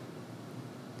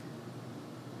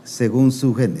según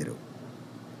su género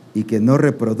y que no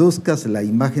reproduzcas la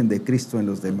imagen de Cristo en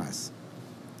los demás.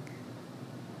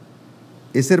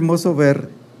 Es hermoso ver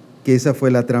que esa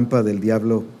fue la trampa del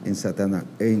diablo en Satanás,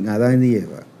 en Adán y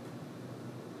Eva.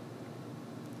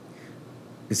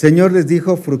 El Señor les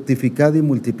dijo, fructificad y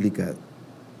multiplicad.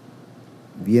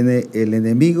 Viene el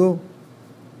enemigo,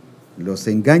 los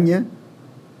engaña,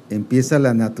 empieza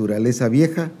la naturaleza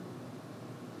vieja,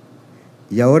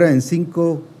 y ahora en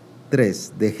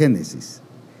 5:3 de Génesis,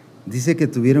 dice que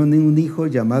tuvieron un hijo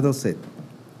llamado Set.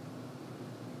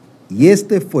 Y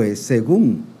este fue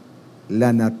según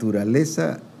la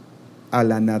naturaleza, a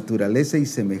la naturaleza y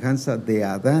semejanza de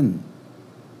Adán.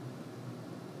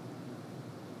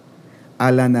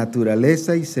 A la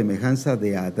naturaleza y semejanza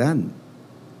de Adán,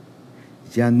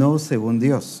 ya no según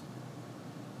Dios.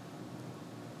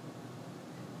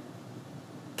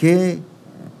 ¿Qué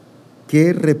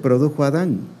reprodujo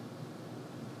Adán?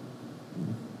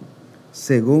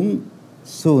 Según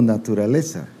su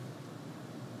naturaleza,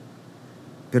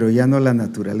 pero ya no la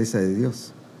naturaleza de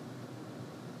Dios.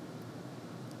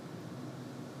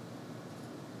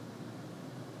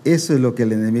 Eso es lo que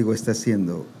el enemigo está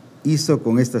haciendo. Hizo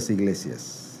con estas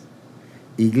iglesias.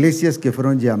 Iglesias que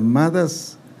fueron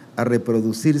llamadas a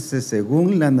reproducirse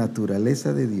según la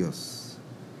naturaleza de Dios.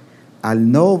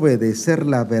 Al no obedecer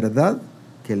la verdad,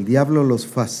 que el diablo los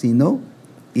fascinó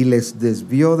y les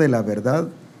desvió de la verdad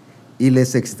y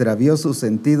les extravió sus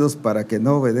sentidos para que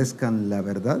no obedezcan la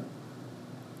verdad,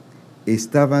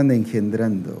 estaban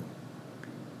engendrando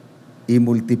y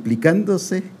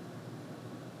multiplicándose,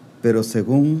 pero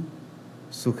según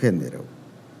su género.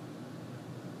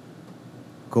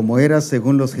 Como era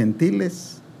según los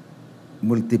gentiles,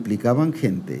 multiplicaban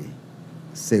gente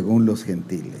según los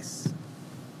gentiles.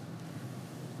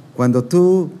 Cuando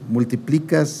tú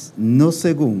multiplicas no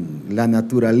según la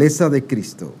naturaleza de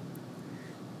Cristo,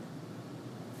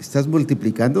 estás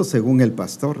multiplicando según el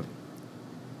pastor,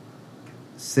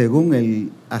 según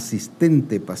el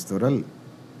asistente pastoral,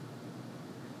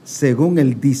 según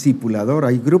el discipulador.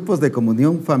 Hay grupos de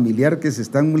comunión familiar que se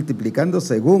están multiplicando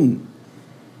según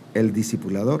el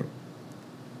discipulador.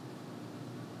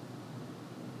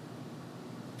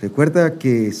 Recuerda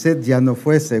que Seth ya no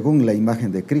fue según la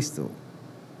imagen de Cristo,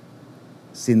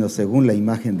 sino según la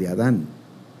imagen de Adán.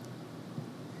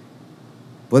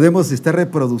 Podemos estar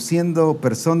reproduciendo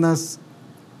personas,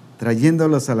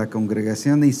 trayéndolos a la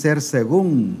congregación y ser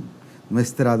según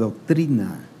nuestra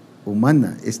doctrina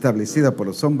humana establecida por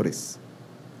los hombres,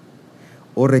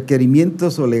 o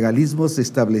requerimientos o legalismos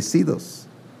establecidos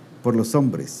por los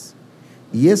hombres,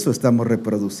 y eso estamos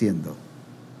reproduciendo.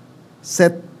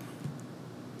 Seth,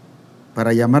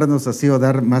 para llamarnos así o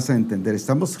dar más a entender,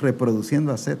 estamos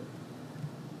reproduciendo a Seth,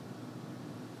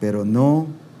 pero no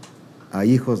a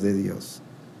hijos de Dios.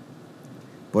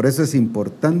 Por eso es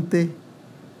importante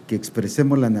que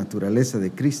expresemos la naturaleza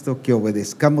de Cristo, que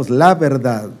obedezcamos la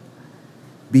verdad,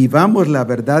 vivamos la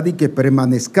verdad y que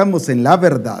permanezcamos en la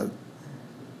verdad.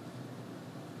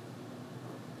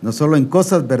 No solo en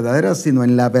cosas verdaderas, sino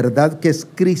en la verdad que es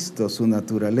Cristo, su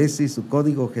naturaleza y su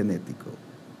código genético,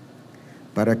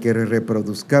 para que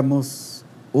reproduzcamos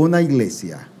una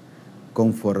iglesia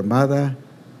conformada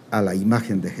a la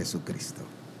imagen de Jesucristo.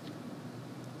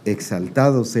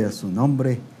 Exaltado sea su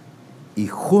nombre, y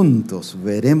juntos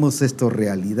veremos esto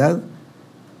realidad,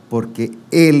 porque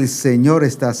el Señor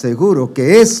está seguro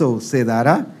que eso se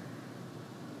dará,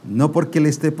 no porque Él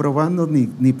esté probando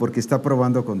ni porque está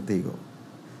probando contigo,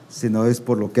 sino es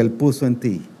por lo que Él puso en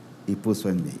ti y puso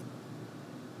en mí.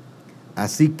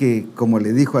 Así que, como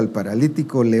le dijo al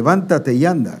paralítico, levántate y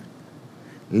anda,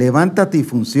 levántate y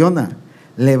funciona,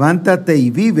 levántate y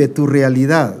vive tu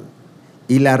realidad.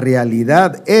 Y la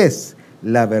realidad es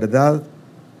la verdad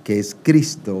que es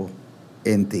Cristo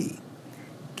en ti.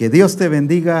 Que Dios te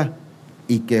bendiga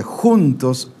y que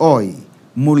juntos hoy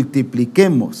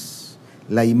multipliquemos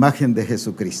la imagen de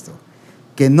Jesucristo.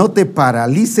 Que no te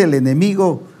paralice el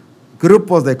enemigo,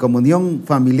 grupos de comunión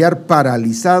familiar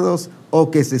paralizados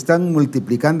o que se están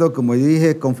multiplicando, como yo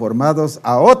dije, conformados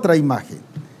a otra imagen.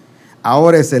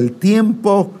 Ahora es el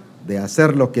tiempo de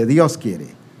hacer lo que Dios quiere,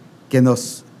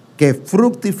 que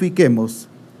fructifiquemos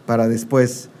para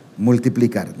después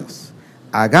multiplicarnos.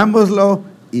 Hagámoslo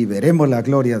y veremos la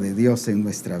gloria de Dios en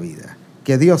nuestra vida.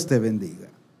 Que Dios te bendiga.